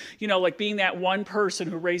 Like being that one person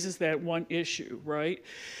who raises that one issue, right?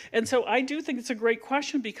 And so I do think it's a great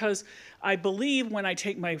question, because I believe when I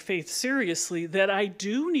take my faith seriously that I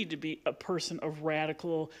do need to be a person of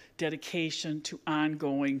radical dedication to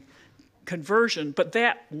ongoing conversion, but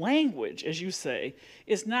that language, as you say,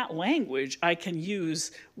 is not language I can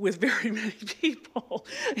use with very many people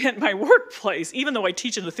in my workplace, even though I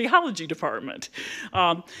teach in the theology department.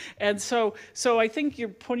 And so I think you're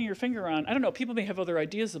pointing your finger on, I don't know, people may have other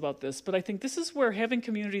ideas about this, but I think this is where having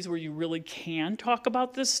communities where you really can talk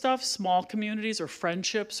about this stuff, small communities or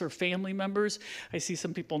friendships or family members, I see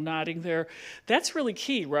some people nodding there, that's really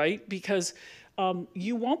key, right? Because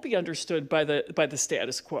you won't be understood by the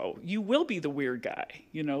status quo. You will be the weird guy,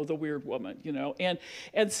 the weird woman,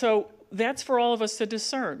 and so that's for all of us to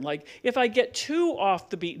discern. Like, if I get too off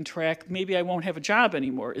the beaten track, maybe I won't have a job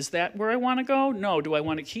anymore. Is that where I want to go? No. Do I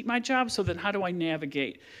want to keep my job? So then how do I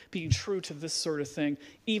navigate being true to this sort of thing,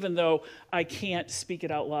 even though I can't speak it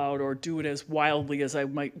out loud or do it as wildly as I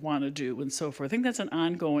might want to do and so forth? I think that's an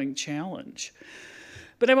ongoing challenge.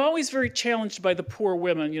 But I'm always very challenged by the poor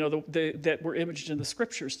women, that were imaged in the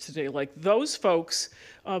scriptures today. Like, those folks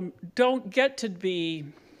don't get to be,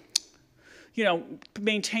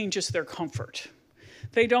 maintain just their comfort.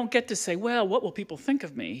 They don't get to say, well, what will people think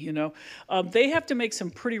of me, They have to make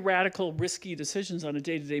some pretty radical, risky decisions on a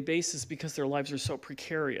day-to-day basis because their lives are so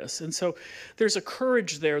precarious. And so there's a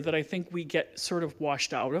courage there that I think we get sort of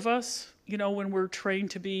washed out of us, when we're trained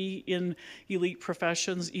to be in elite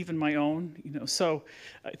professions, even my own, So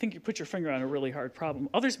I think you put your finger on a really hard problem.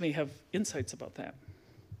 Others may have insights about that.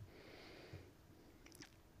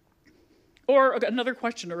 Or another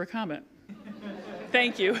question or a comment.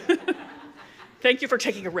 Thank you. Thank you for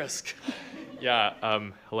taking a risk. Yeah,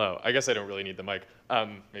 hello. I guess I don't really need the mic.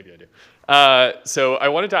 Maybe I do. So I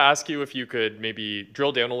wanted to ask you if you could maybe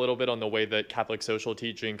drill down a little bit on the way that Catholic social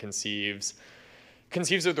teaching conceives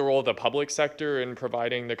of the role of the public sector in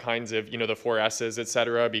providing the kinds of, the 4 S's, et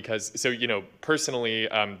cetera, because, personally,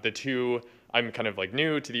 I'm kind of like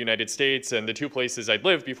new to the United States, and the 2 places I'd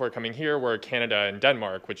lived before coming here were Canada and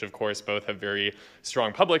Denmark, which of course both have very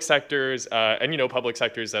strong public sectors, and public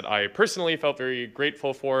sectors that I personally felt very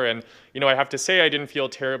grateful for. And, I have to say I didn't feel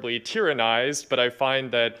terribly tyrannized, but I find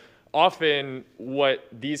that often what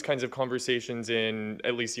these kinds of conversations in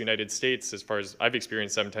at least the United States, as far as I've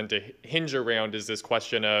experienced them, tend to hinge around is this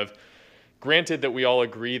question of, granted that we all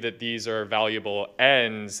agree that these are valuable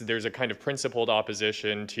ends, there's a kind of principled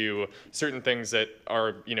opposition to certain things that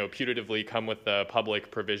are, putatively come with the public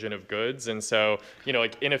provision of goods. And so,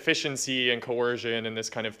 like inefficiency and coercion and this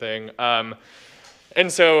kind of thing. And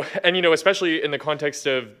so, especially in the context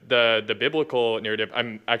of the biblical narrative,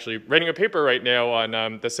 I'm actually writing a paper right now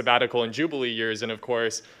on the sabbatical and jubilee years. And of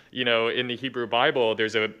course, in the Hebrew Bible,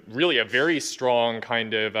 there's really a very strong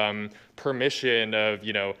kind of permission of,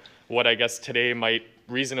 what I guess today might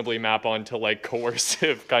reasonably map onto like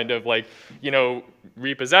coercive kind of like,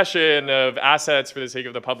 repossession of assets for the sake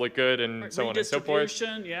of the public good and so on and so forth.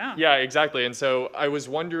 Yeah. Yeah, exactly. And so I was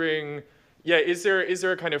wondering, is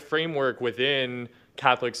there a kind of framework within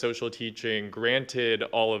Catholic social teaching, granted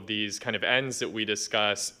all of these kind of ends that we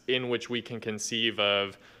discuss, in which we can conceive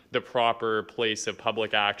of the proper place of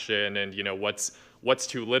public action and, what's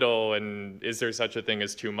too little, and is there such a thing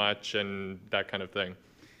as too much, and that kind of thing?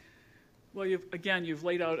 Well, you've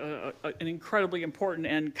laid out an incredibly important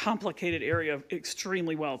and complicated area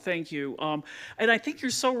extremely well. Thank you. And I think you're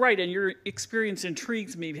so right, and your experience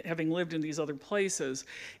intrigues me, having lived in these other places,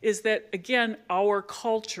 is that, again, our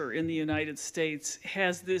culture in the United States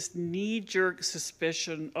has this knee-jerk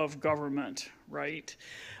suspicion of government, right?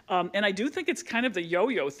 And I do think it's kind of the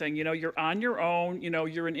yo-yo thing. You're on your own.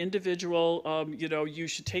 You're an individual. You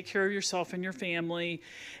should take care of yourself and your family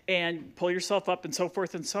and pull yourself up and so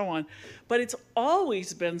forth and so on. But it's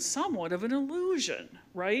always been somewhat of an illusion,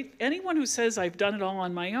 right? Anyone who says I've done it all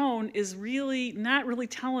on my own is really not really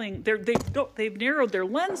telling. They've narrowed their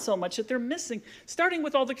lens so much that they're missing, starting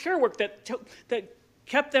with all the care work that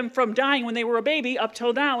kept them from dying when they were a baby up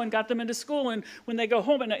till now and got them into school and when they go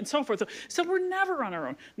home at night and so forth. So we're never on our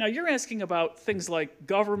own. Now, you're asking about things like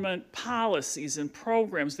government policies and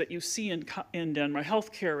programs that you see in Denmark,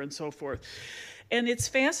 healthcare and so forth. And it's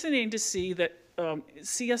fascinating to see that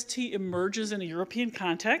CST emerges in a European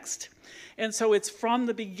context. And so it's from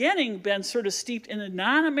the beginning been sort of steeped in a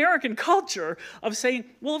non-American culture of saying,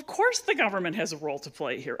 well, of course the government has a role to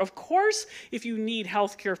play here. Of course, if you need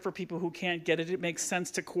health care for people who can't get it, it makes sense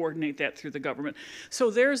to coordinate that through the government. So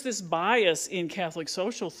there's this bias in Catholic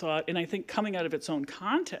social thought, and I think coming out of its own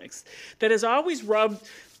context, that has always rubbed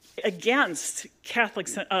against Catholic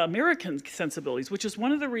American sensibilities, which is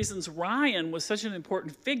one of the reasons Ryan was such an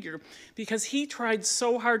important figure, because he tried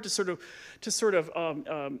so hard to sort of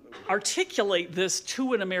articulate this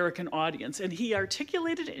to an American audience, and he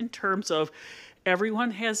articulated it in terms of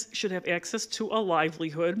Everyone should have access to a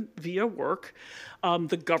livelihood via work.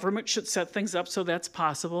 The government should set things up so that's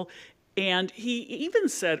possible. And he even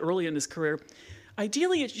said early in his career,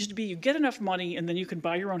 ideally, it should be you get enough money and then you can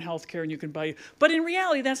buy your own health care and you can buy, but in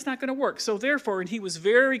reality, that's not going to work. So therefore, and he was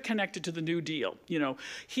very connected to the New Deal.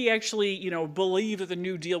 He actually, believed that the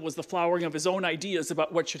New Deal was the flowering of his own ideas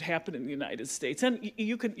about what should happen in the United States. And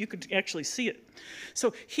you could actually see it.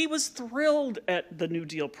 So he was thrilled at the New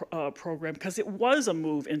Deal program because it was a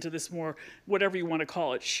move into this more, whatever you want to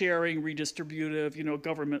call it, sharing, redistributive,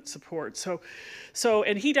 government support.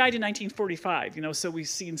 And he died in 1945, so we've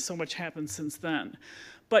seen so much happen since then.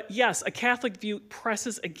 But yes, a Catholic view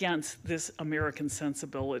presses against this American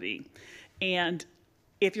sensibility. And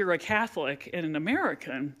if you're a Catholic and an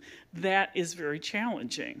American, that is very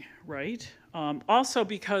challenging, right? Also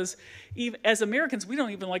because as Americans, we don't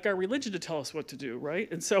even like our religion to tell us what to do,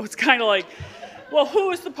 right? And so it's kind of like, well, who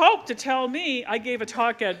is the Pope to tell me? I gave a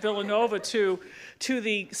talk at Villanova to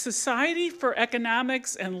the Society for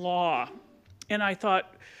Economics and Law. And I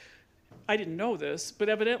thought, I didn't know this, but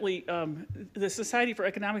evidently the Society for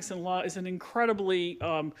Economics and Law is an incredibly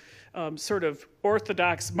sort of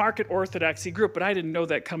orthodox, market orthodoxy group, but I didn't know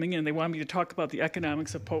that coming in. They wanted me to talk about the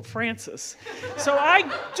economics of Pope Francis. So I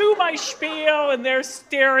do my spiel, and they're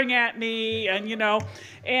staring at me, and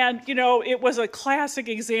it was a classic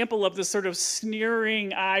example of this sort of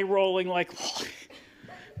sneering, eye-rolling, like,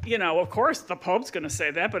 of course the Pope's going to say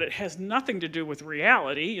that, but it has nothing to do with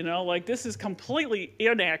reality, like this is completely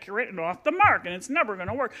inaccurate and off the mark, and it's never going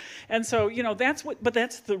to work. And so, but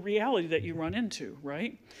that's the reality that you run into,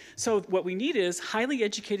 right? So what we need is highly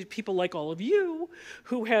educated people like all of you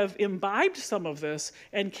who have imbibed some of this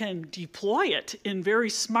and can deploy it in very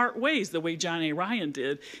smart ways, the way John A. Ryan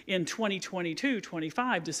did in 2022,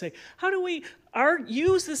 25, to say, how do we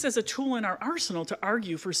use this as a tool in our arsenal to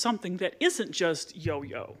argue for something that isn't just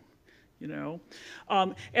yo-yo,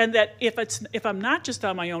 and that if I'm not just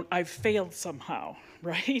on my own, I've failed somehow,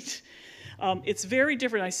 right? It's very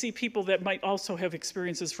different. I see people that might also have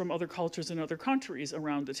experiences from other cultures and other countries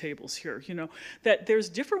around the tables here, that there's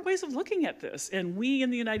different ways of looking at this. And we in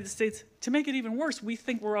the United States, to make it even worse, we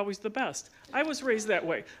think we're always the best. I was raised that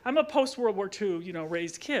way. I'm a post-World War II,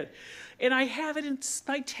 raised kid. And I have it in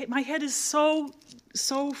my head is so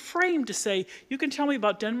framed to say, you can tell me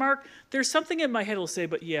about Denmark. There's something in my head that'll say,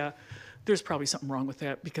 but yeah, there's probably something wrong with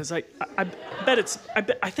that because I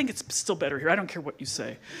think it's still better here. I don't care what you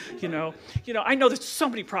say, I know there's so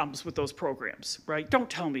many problems with those programs, right? Don't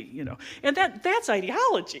tell me, and that's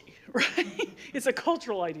ideology, right? It's a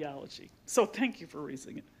cultural ideology. So thank you for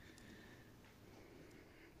raising it.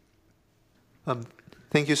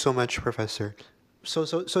 Thank you so much, Professor.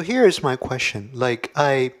 So here is my question. Like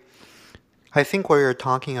I think what you're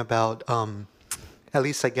talking about, at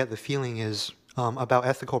least I get the feeling is about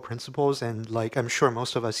ethical principles, and like I'm sure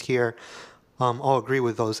most of us here all agree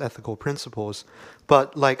with those ethical principles.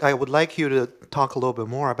 But like I would like you to talk a little bit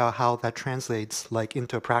more about how that translates like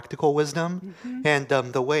into practical wisdom. Mm-hmm.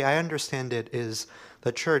 And the way I understand it is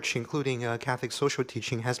the church, including Catholic social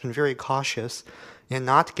teaching, has been very cautious in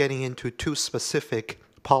not getting into too specific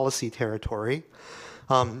policy territory,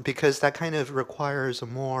 because that kind of requires a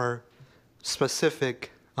more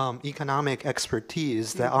specific economic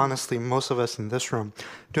expertise that honestly most of us in this room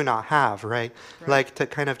do not have, right? Like to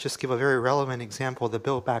kind of just give a very relevant example, the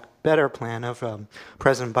Build Back Better plan of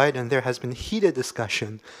President Biden, there has been heated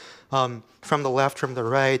discussion from the left, from the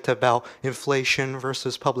right, about inflation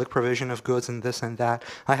versus public provision of goods and this and that.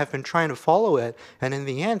 I have been trying to follow it, and in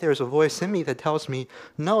the end, there's a voice in me that tells me,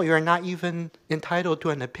 no, you're not even entitled to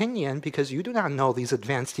an opinion because you do not know these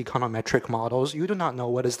advanced econometric models. You do not know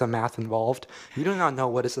what is the math involved. You do not know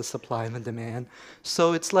what is the supply and the demand.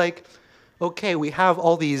 So it's like, okay, we have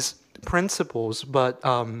all these principles, but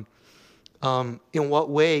in what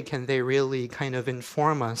way can they really kind of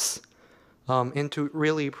inform us into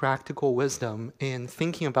really practical wisdom in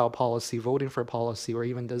thinking about policy, voting for policy, or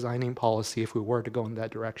even designing policy if we were to go in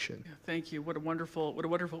that direction? Yeah, thank you. What a wonderful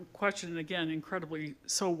question, and again, incredibly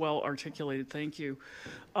so well articulated. Thank you.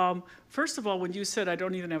 First of all, when you said I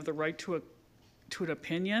don't even have the right to an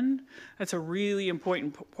opinion, that's a really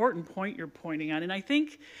important point you're pointing on, and I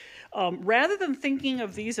think. Rather than thinking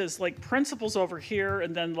of these as like principles over here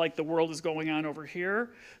and then like the world is going on over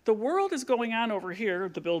here, the world is going on over here,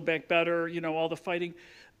 the Build Back Better, all the fighting,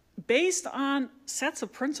 based on sets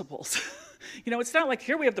of principles. You know, it's not like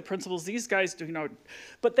here we have the principles, these guys do, you know,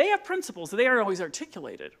 but they have principles. They aren't always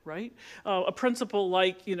articulated, right? A principle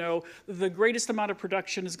like, you know, the greatest amount of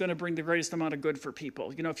production is going to bring the greatest amount of good for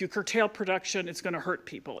people. You know, if you curtail production, it's going to hurt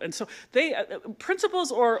people. And so they,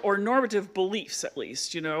 principles or normative beliefs, at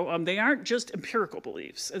least, you know, they aren't just empirical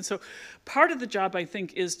beliefs. And so part of the job, I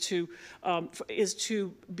think, is to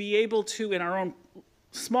be able to, in our own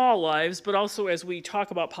small lives, but also as we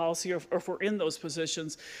talk about policy or if we're in those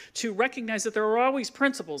positions, to recognize that there are always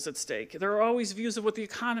principles at stake. There are always views of what the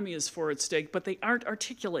economy is for at stake, but they aren't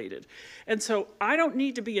articulated. And so I don't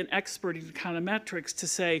need to be an expert in econometrics to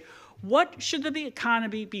say, what should the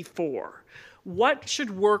economy be for? What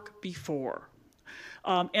should work be for?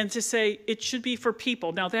 And to say it should be for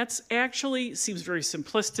people. Now that's actually seems very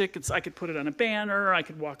simplistic. I could put it on a banner. I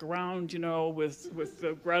could walk around, you know, with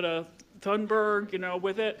the Greta Thunberg, you know,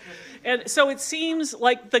 with it. And so it seems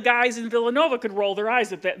like the guys in Villanova could roll their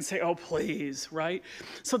eyes at that and say, oh, please, right?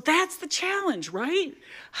 So that's the challenge, right?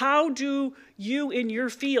 How do you, in your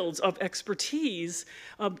fields of expertise,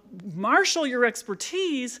 marshal your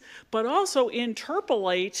expertise, but also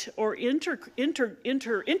interpolate or integrate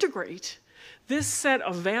this set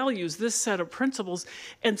of values, this set of principles,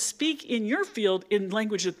 and speak in your field in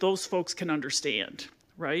language that those folks can understand,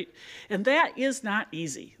 right? And that is not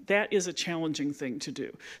easy. That is a challenging thing to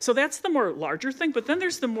do. So that's the more larger thing, but then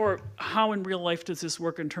there's the more, how in real life does this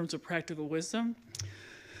work in terms of practical wisdom?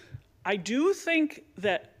 I do think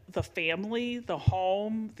that the family, the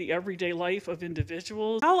home, the everyday life of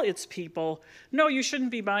individuals, tell its people, no, you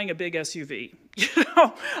shouldn't be buying a big SUV. You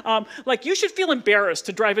know, like you should feel embarrassed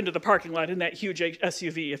to drive into the parking lot in that huge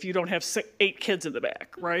SUV if you don't have 8 kids in the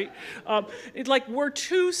back, right? Like we're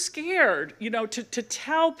too scared, you know, to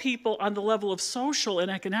tell people on the level of social and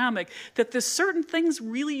economic that there's certain things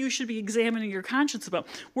really you should be examining your conscience about.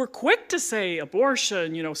 We're quick to say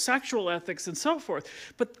abortion, you know, sexual ethics and so forth,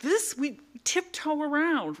 but this we tiptoe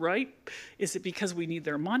around, right? Is it because we need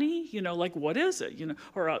their money? You know, like what is it? You know,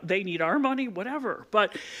 or they need our money, whatever.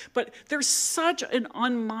 But there's such an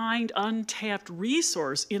unmined, untapped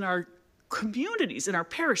resource in our communities, in our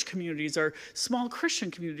parish communities, our small Christian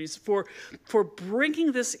communities, for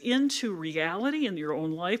bringing this into reality in your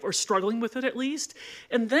own life, or struggling with it at least.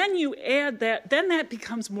 And then you add that, then that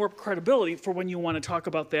becomes more credibility for when you want to talk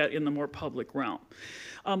about that in the more public realm.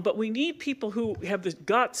 But we need people who have the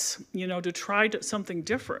guts, you know, to try something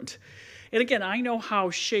different. And again, I know how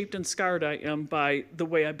shaped and scarred I am by the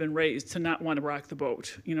way I've been raised to not want to rock the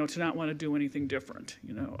boat, you know, to not want to do anything different,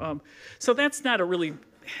 you know. So that's not a really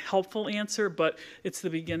helpful answer, but it's the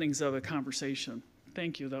beginnings of a conversation.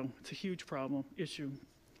 Thank you, though. It's a huge problem, issue.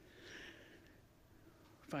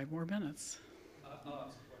 5 more minutes. I'll ask a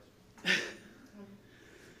question.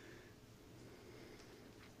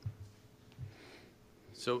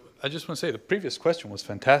 So I just want to say the previous question was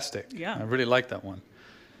fantastic. Yeah. I really like that one.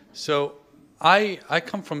 So I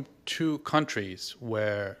come from 2 countries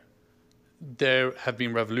where there have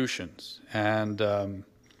been revolutions, and the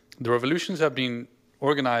revolutions have been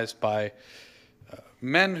organized by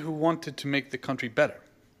men who wanted to make the country better.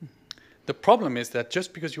 The problem is that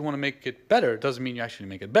just because you want to make it better doesn't mean you actually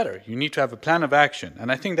make it better. You need to have a plan of action,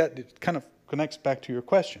 and I think that it kind of connects back to your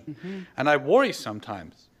question. Mm-hmm. And I worry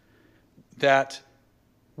sometimes that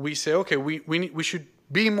we say, okay, we should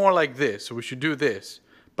be more like this, or we should do this.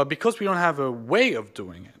 But because we don't have a way of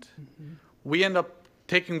doing it, mm-hmm. we end up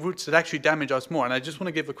taking routes that actually damage us more. And I just want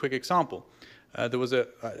to give a quick example. There was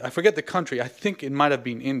I forget the country, I think it might have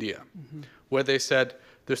been India, mm-hmm. where they said,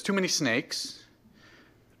 there's too many snakes,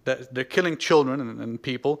 that they're killing children and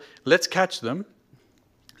people, let's catch them,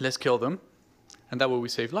 let's kill them, and that way we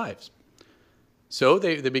save lives. So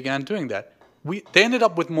they began doing that. They ended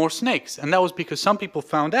up with more snakes, and that was because some people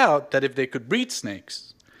found out that if they could breed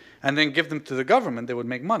snakes and then give them to the government, they would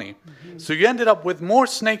make money. Mm-hmm. So you ended up with more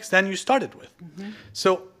snakes than you started with. Mm-hmm.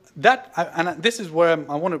 So this is where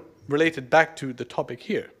I want to relate it back to the topic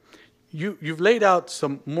here. You've laid out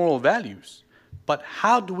some moral values, but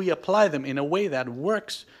how do we apply them in a way that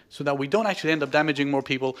works so that we don't actually end up damaging more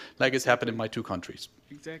people like it's happened in my 2 countries?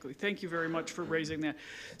 Exactly. Thank you very much for raising that.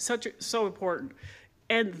 So important.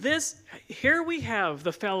 And here we have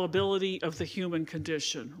the fallibility of the human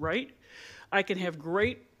condition, right? I can have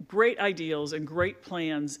great ideals and great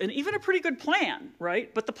plans, and even a pretty good plan,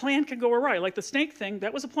 right? But the plan can go awry. Like the snake thing,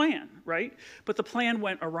 that was a plan, right? But the plan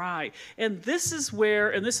went awry. And this is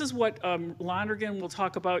what Lonergan will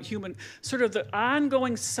talk about, sort of the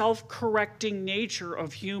ongoing self-correcting nature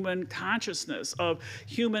of human consciousness, of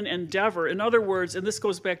human endeavor. In other words, and this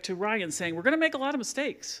goes back to Ryan saying, we're going to make a lot of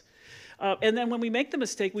mistakes. And then when we make the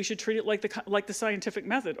mistake, we should treat it like the scientific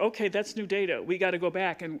method. Okay, that's new data. We got to go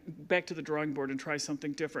back to the drawing board and try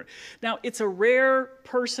something different. Now, it's a rare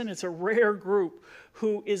person, it's a rare group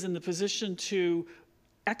who is in the position to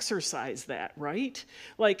exercise that, right?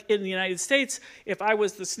 Like in the United States, if I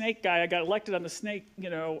was the snake guy, I got elected on the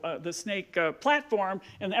snake, platform,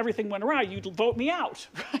 and everything went awry, you'd vote me out,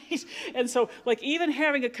 right? And so, like, even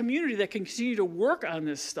having a community that can continue to work on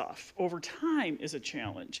this stuff over time is a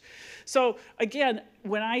challenge. So again,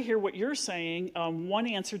 when I hear what you're saying, one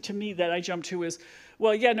answer to me that I jump to is,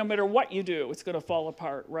 well, yeah, no matter what you do, it's going to fall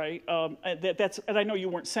apart, right? And I know you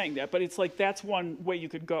weren't saying that, but it's like that's one way you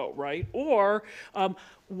could go, right? Or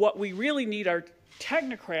what we really need are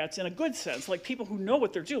technocrats in a good sense, like people who know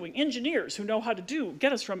what they're doing, engineers who know how to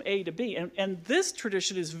get us from A to B. And this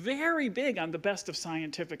tradition is very big on the best of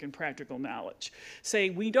scientific and practical knowledge,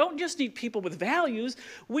 saying we don't just need people with values,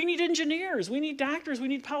 we need engineers, we need doctors, we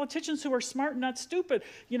need politicians who are smart and not stupid.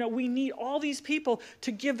 We need all these people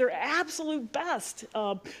to give their absolute best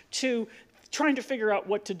to trying to figure out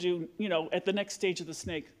what to do, at the next stage of the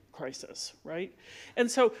snake crisis, right?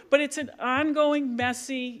 And so, but it's an ongoing,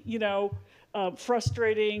 messy,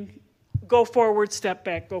 frustrating, go forward, step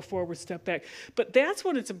back, go forward, step back. But that's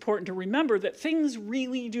when it's important to remember that things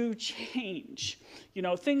really do change.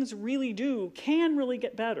 Things really can really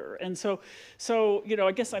get better. And so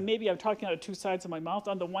I guess maybe I'm talking out of two sides of my mouth.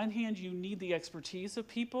 On the one hand, you need the expertise of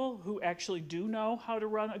people who actually do know how to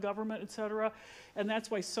run a government, et cetera. And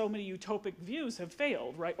that's why so many utopic views have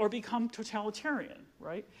failed, right? Or become totalitarian,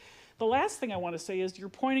 right? The last thing I want to say is you're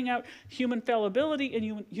pointing out human fallibility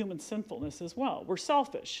and human sinfulness as well. We're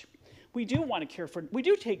selfish. We do want to we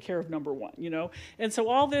do take care of number one, And so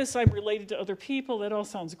all this, I'm related to other people, that all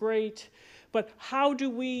sounds great. But how do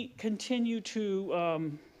we continue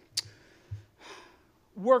to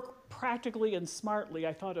work practically and smartly?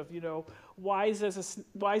 I thought of, wise as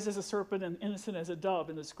a serpent and innocent as a dove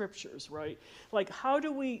in the scriptures, right? Like, how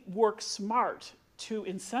do we work smart to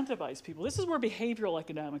incentivize people? This is where behavioral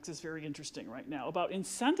economics is very interesting right now, about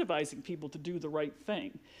incentivizing people to do the right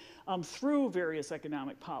thing through various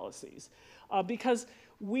economic policies. Because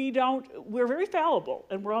we're very fallible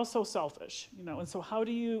and we're also selfish, and so how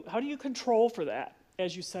do you control for that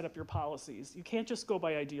as you set up your policies? You can't just go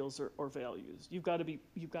by ideals or values. You've got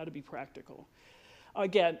to be practical.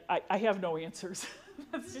 Again, I have no answers.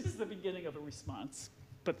 That's just the beginning of a response,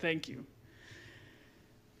 but thank you.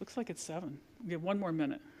 Looks like it's 7. We have one more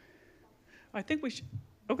minute. I think we should,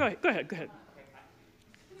 go ahead.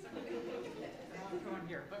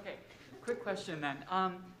 Okay, quick question then,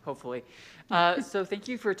 hopefully. So thank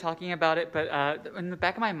you for talking about it, but in the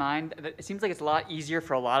back of my mind, it seems like it's a lot easier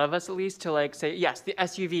for a lot of us at least to say, yes, the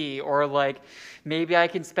SUV, or maybe I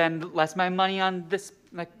can spend less of my money on this,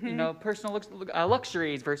 personal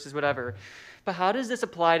luxuries versus whatever. But how does this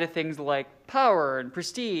apply to things like power and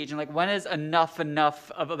prestige, and when is enough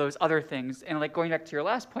of those other things? And going back to your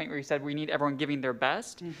last point where you said we need everyone giving their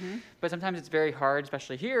best, but sometimes it's very hard,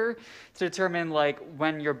 especially here, to determine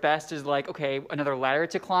when your best is okay, another ladder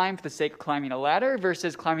to climb for the sake of climbing a ladder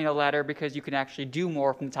versus climbing a ladder because you can actually do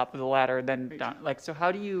more from the top of the ladder than down. So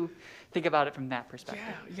how do you think about it from that perspective?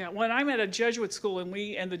 Yeah. When I'm at a Jesuit school,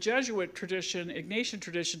 and the Jesuit tradition, Ignatian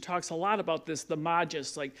tradition, talks a lot about this, the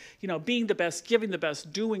magis, being the best, giving the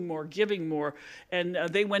best, doing more, giving more. And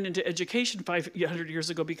they went into education 500 years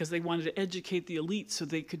ago because they wanted to educate the elite so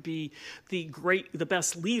they could be the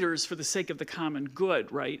best leaders for the sake of the common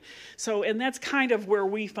good, right? So, and that's kind of where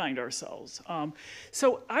we find ourselves.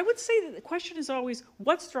 So I would say that the question is always,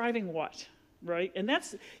 what's driving what? Right? And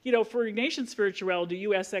that's, for Ignatian spirituality,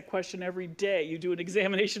 you ask that question every day. You do an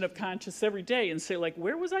examination of conscience every day and say,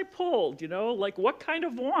 where was I pulled? What kind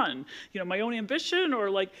of one? My own ambition,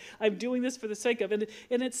 or I'm doing this for the sake of it.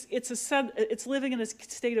 And it's living in a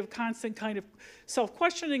state of constant kind of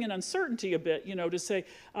self-questioning and uncertainty a bit, to say,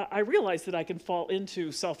 I realize that I can fall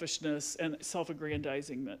into selfishness and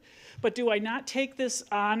self-aggrandizement. But do I not take this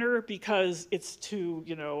honor because it's too,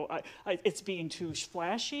 it's being too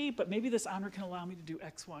flashy? But maybe this honor can allow me to do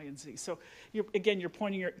X, Y, and Z. So you're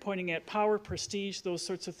pointing at power, prestige, those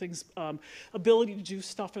sorts of things, ability to do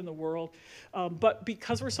stuff in the world. But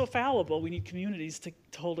because we're so fallible, we need communities to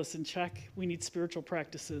hold us in check. We need spiritual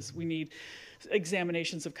practices. We need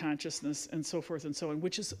examinations of consciousness, and so forth and so on,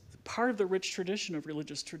 which is part of the rich tradition of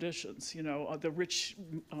religious traditions, the rich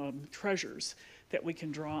treasures that we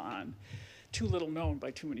can draw on. Too little known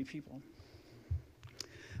by too many people.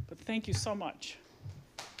 But thank you so much.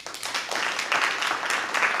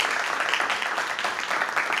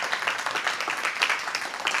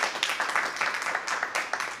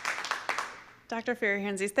 Dr. Dr. Firer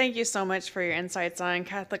Hinze, thank you so much for your insights on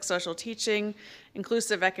Catholic social teaching,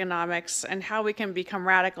 inclusive economics, and how we can become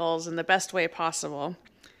radicals in the best way possible.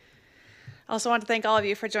 I also want to thank all of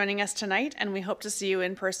you for joining us tonight, and we hope to see you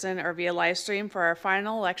in person or via live stream for our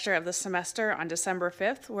final lecture of the semester on December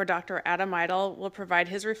 5th, where Dr. Adam Idle will provide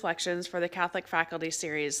his reflections for the Catholic Faculty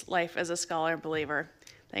Series, Life as a Scholar and Believer.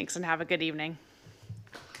 Thanks, and have a good evening.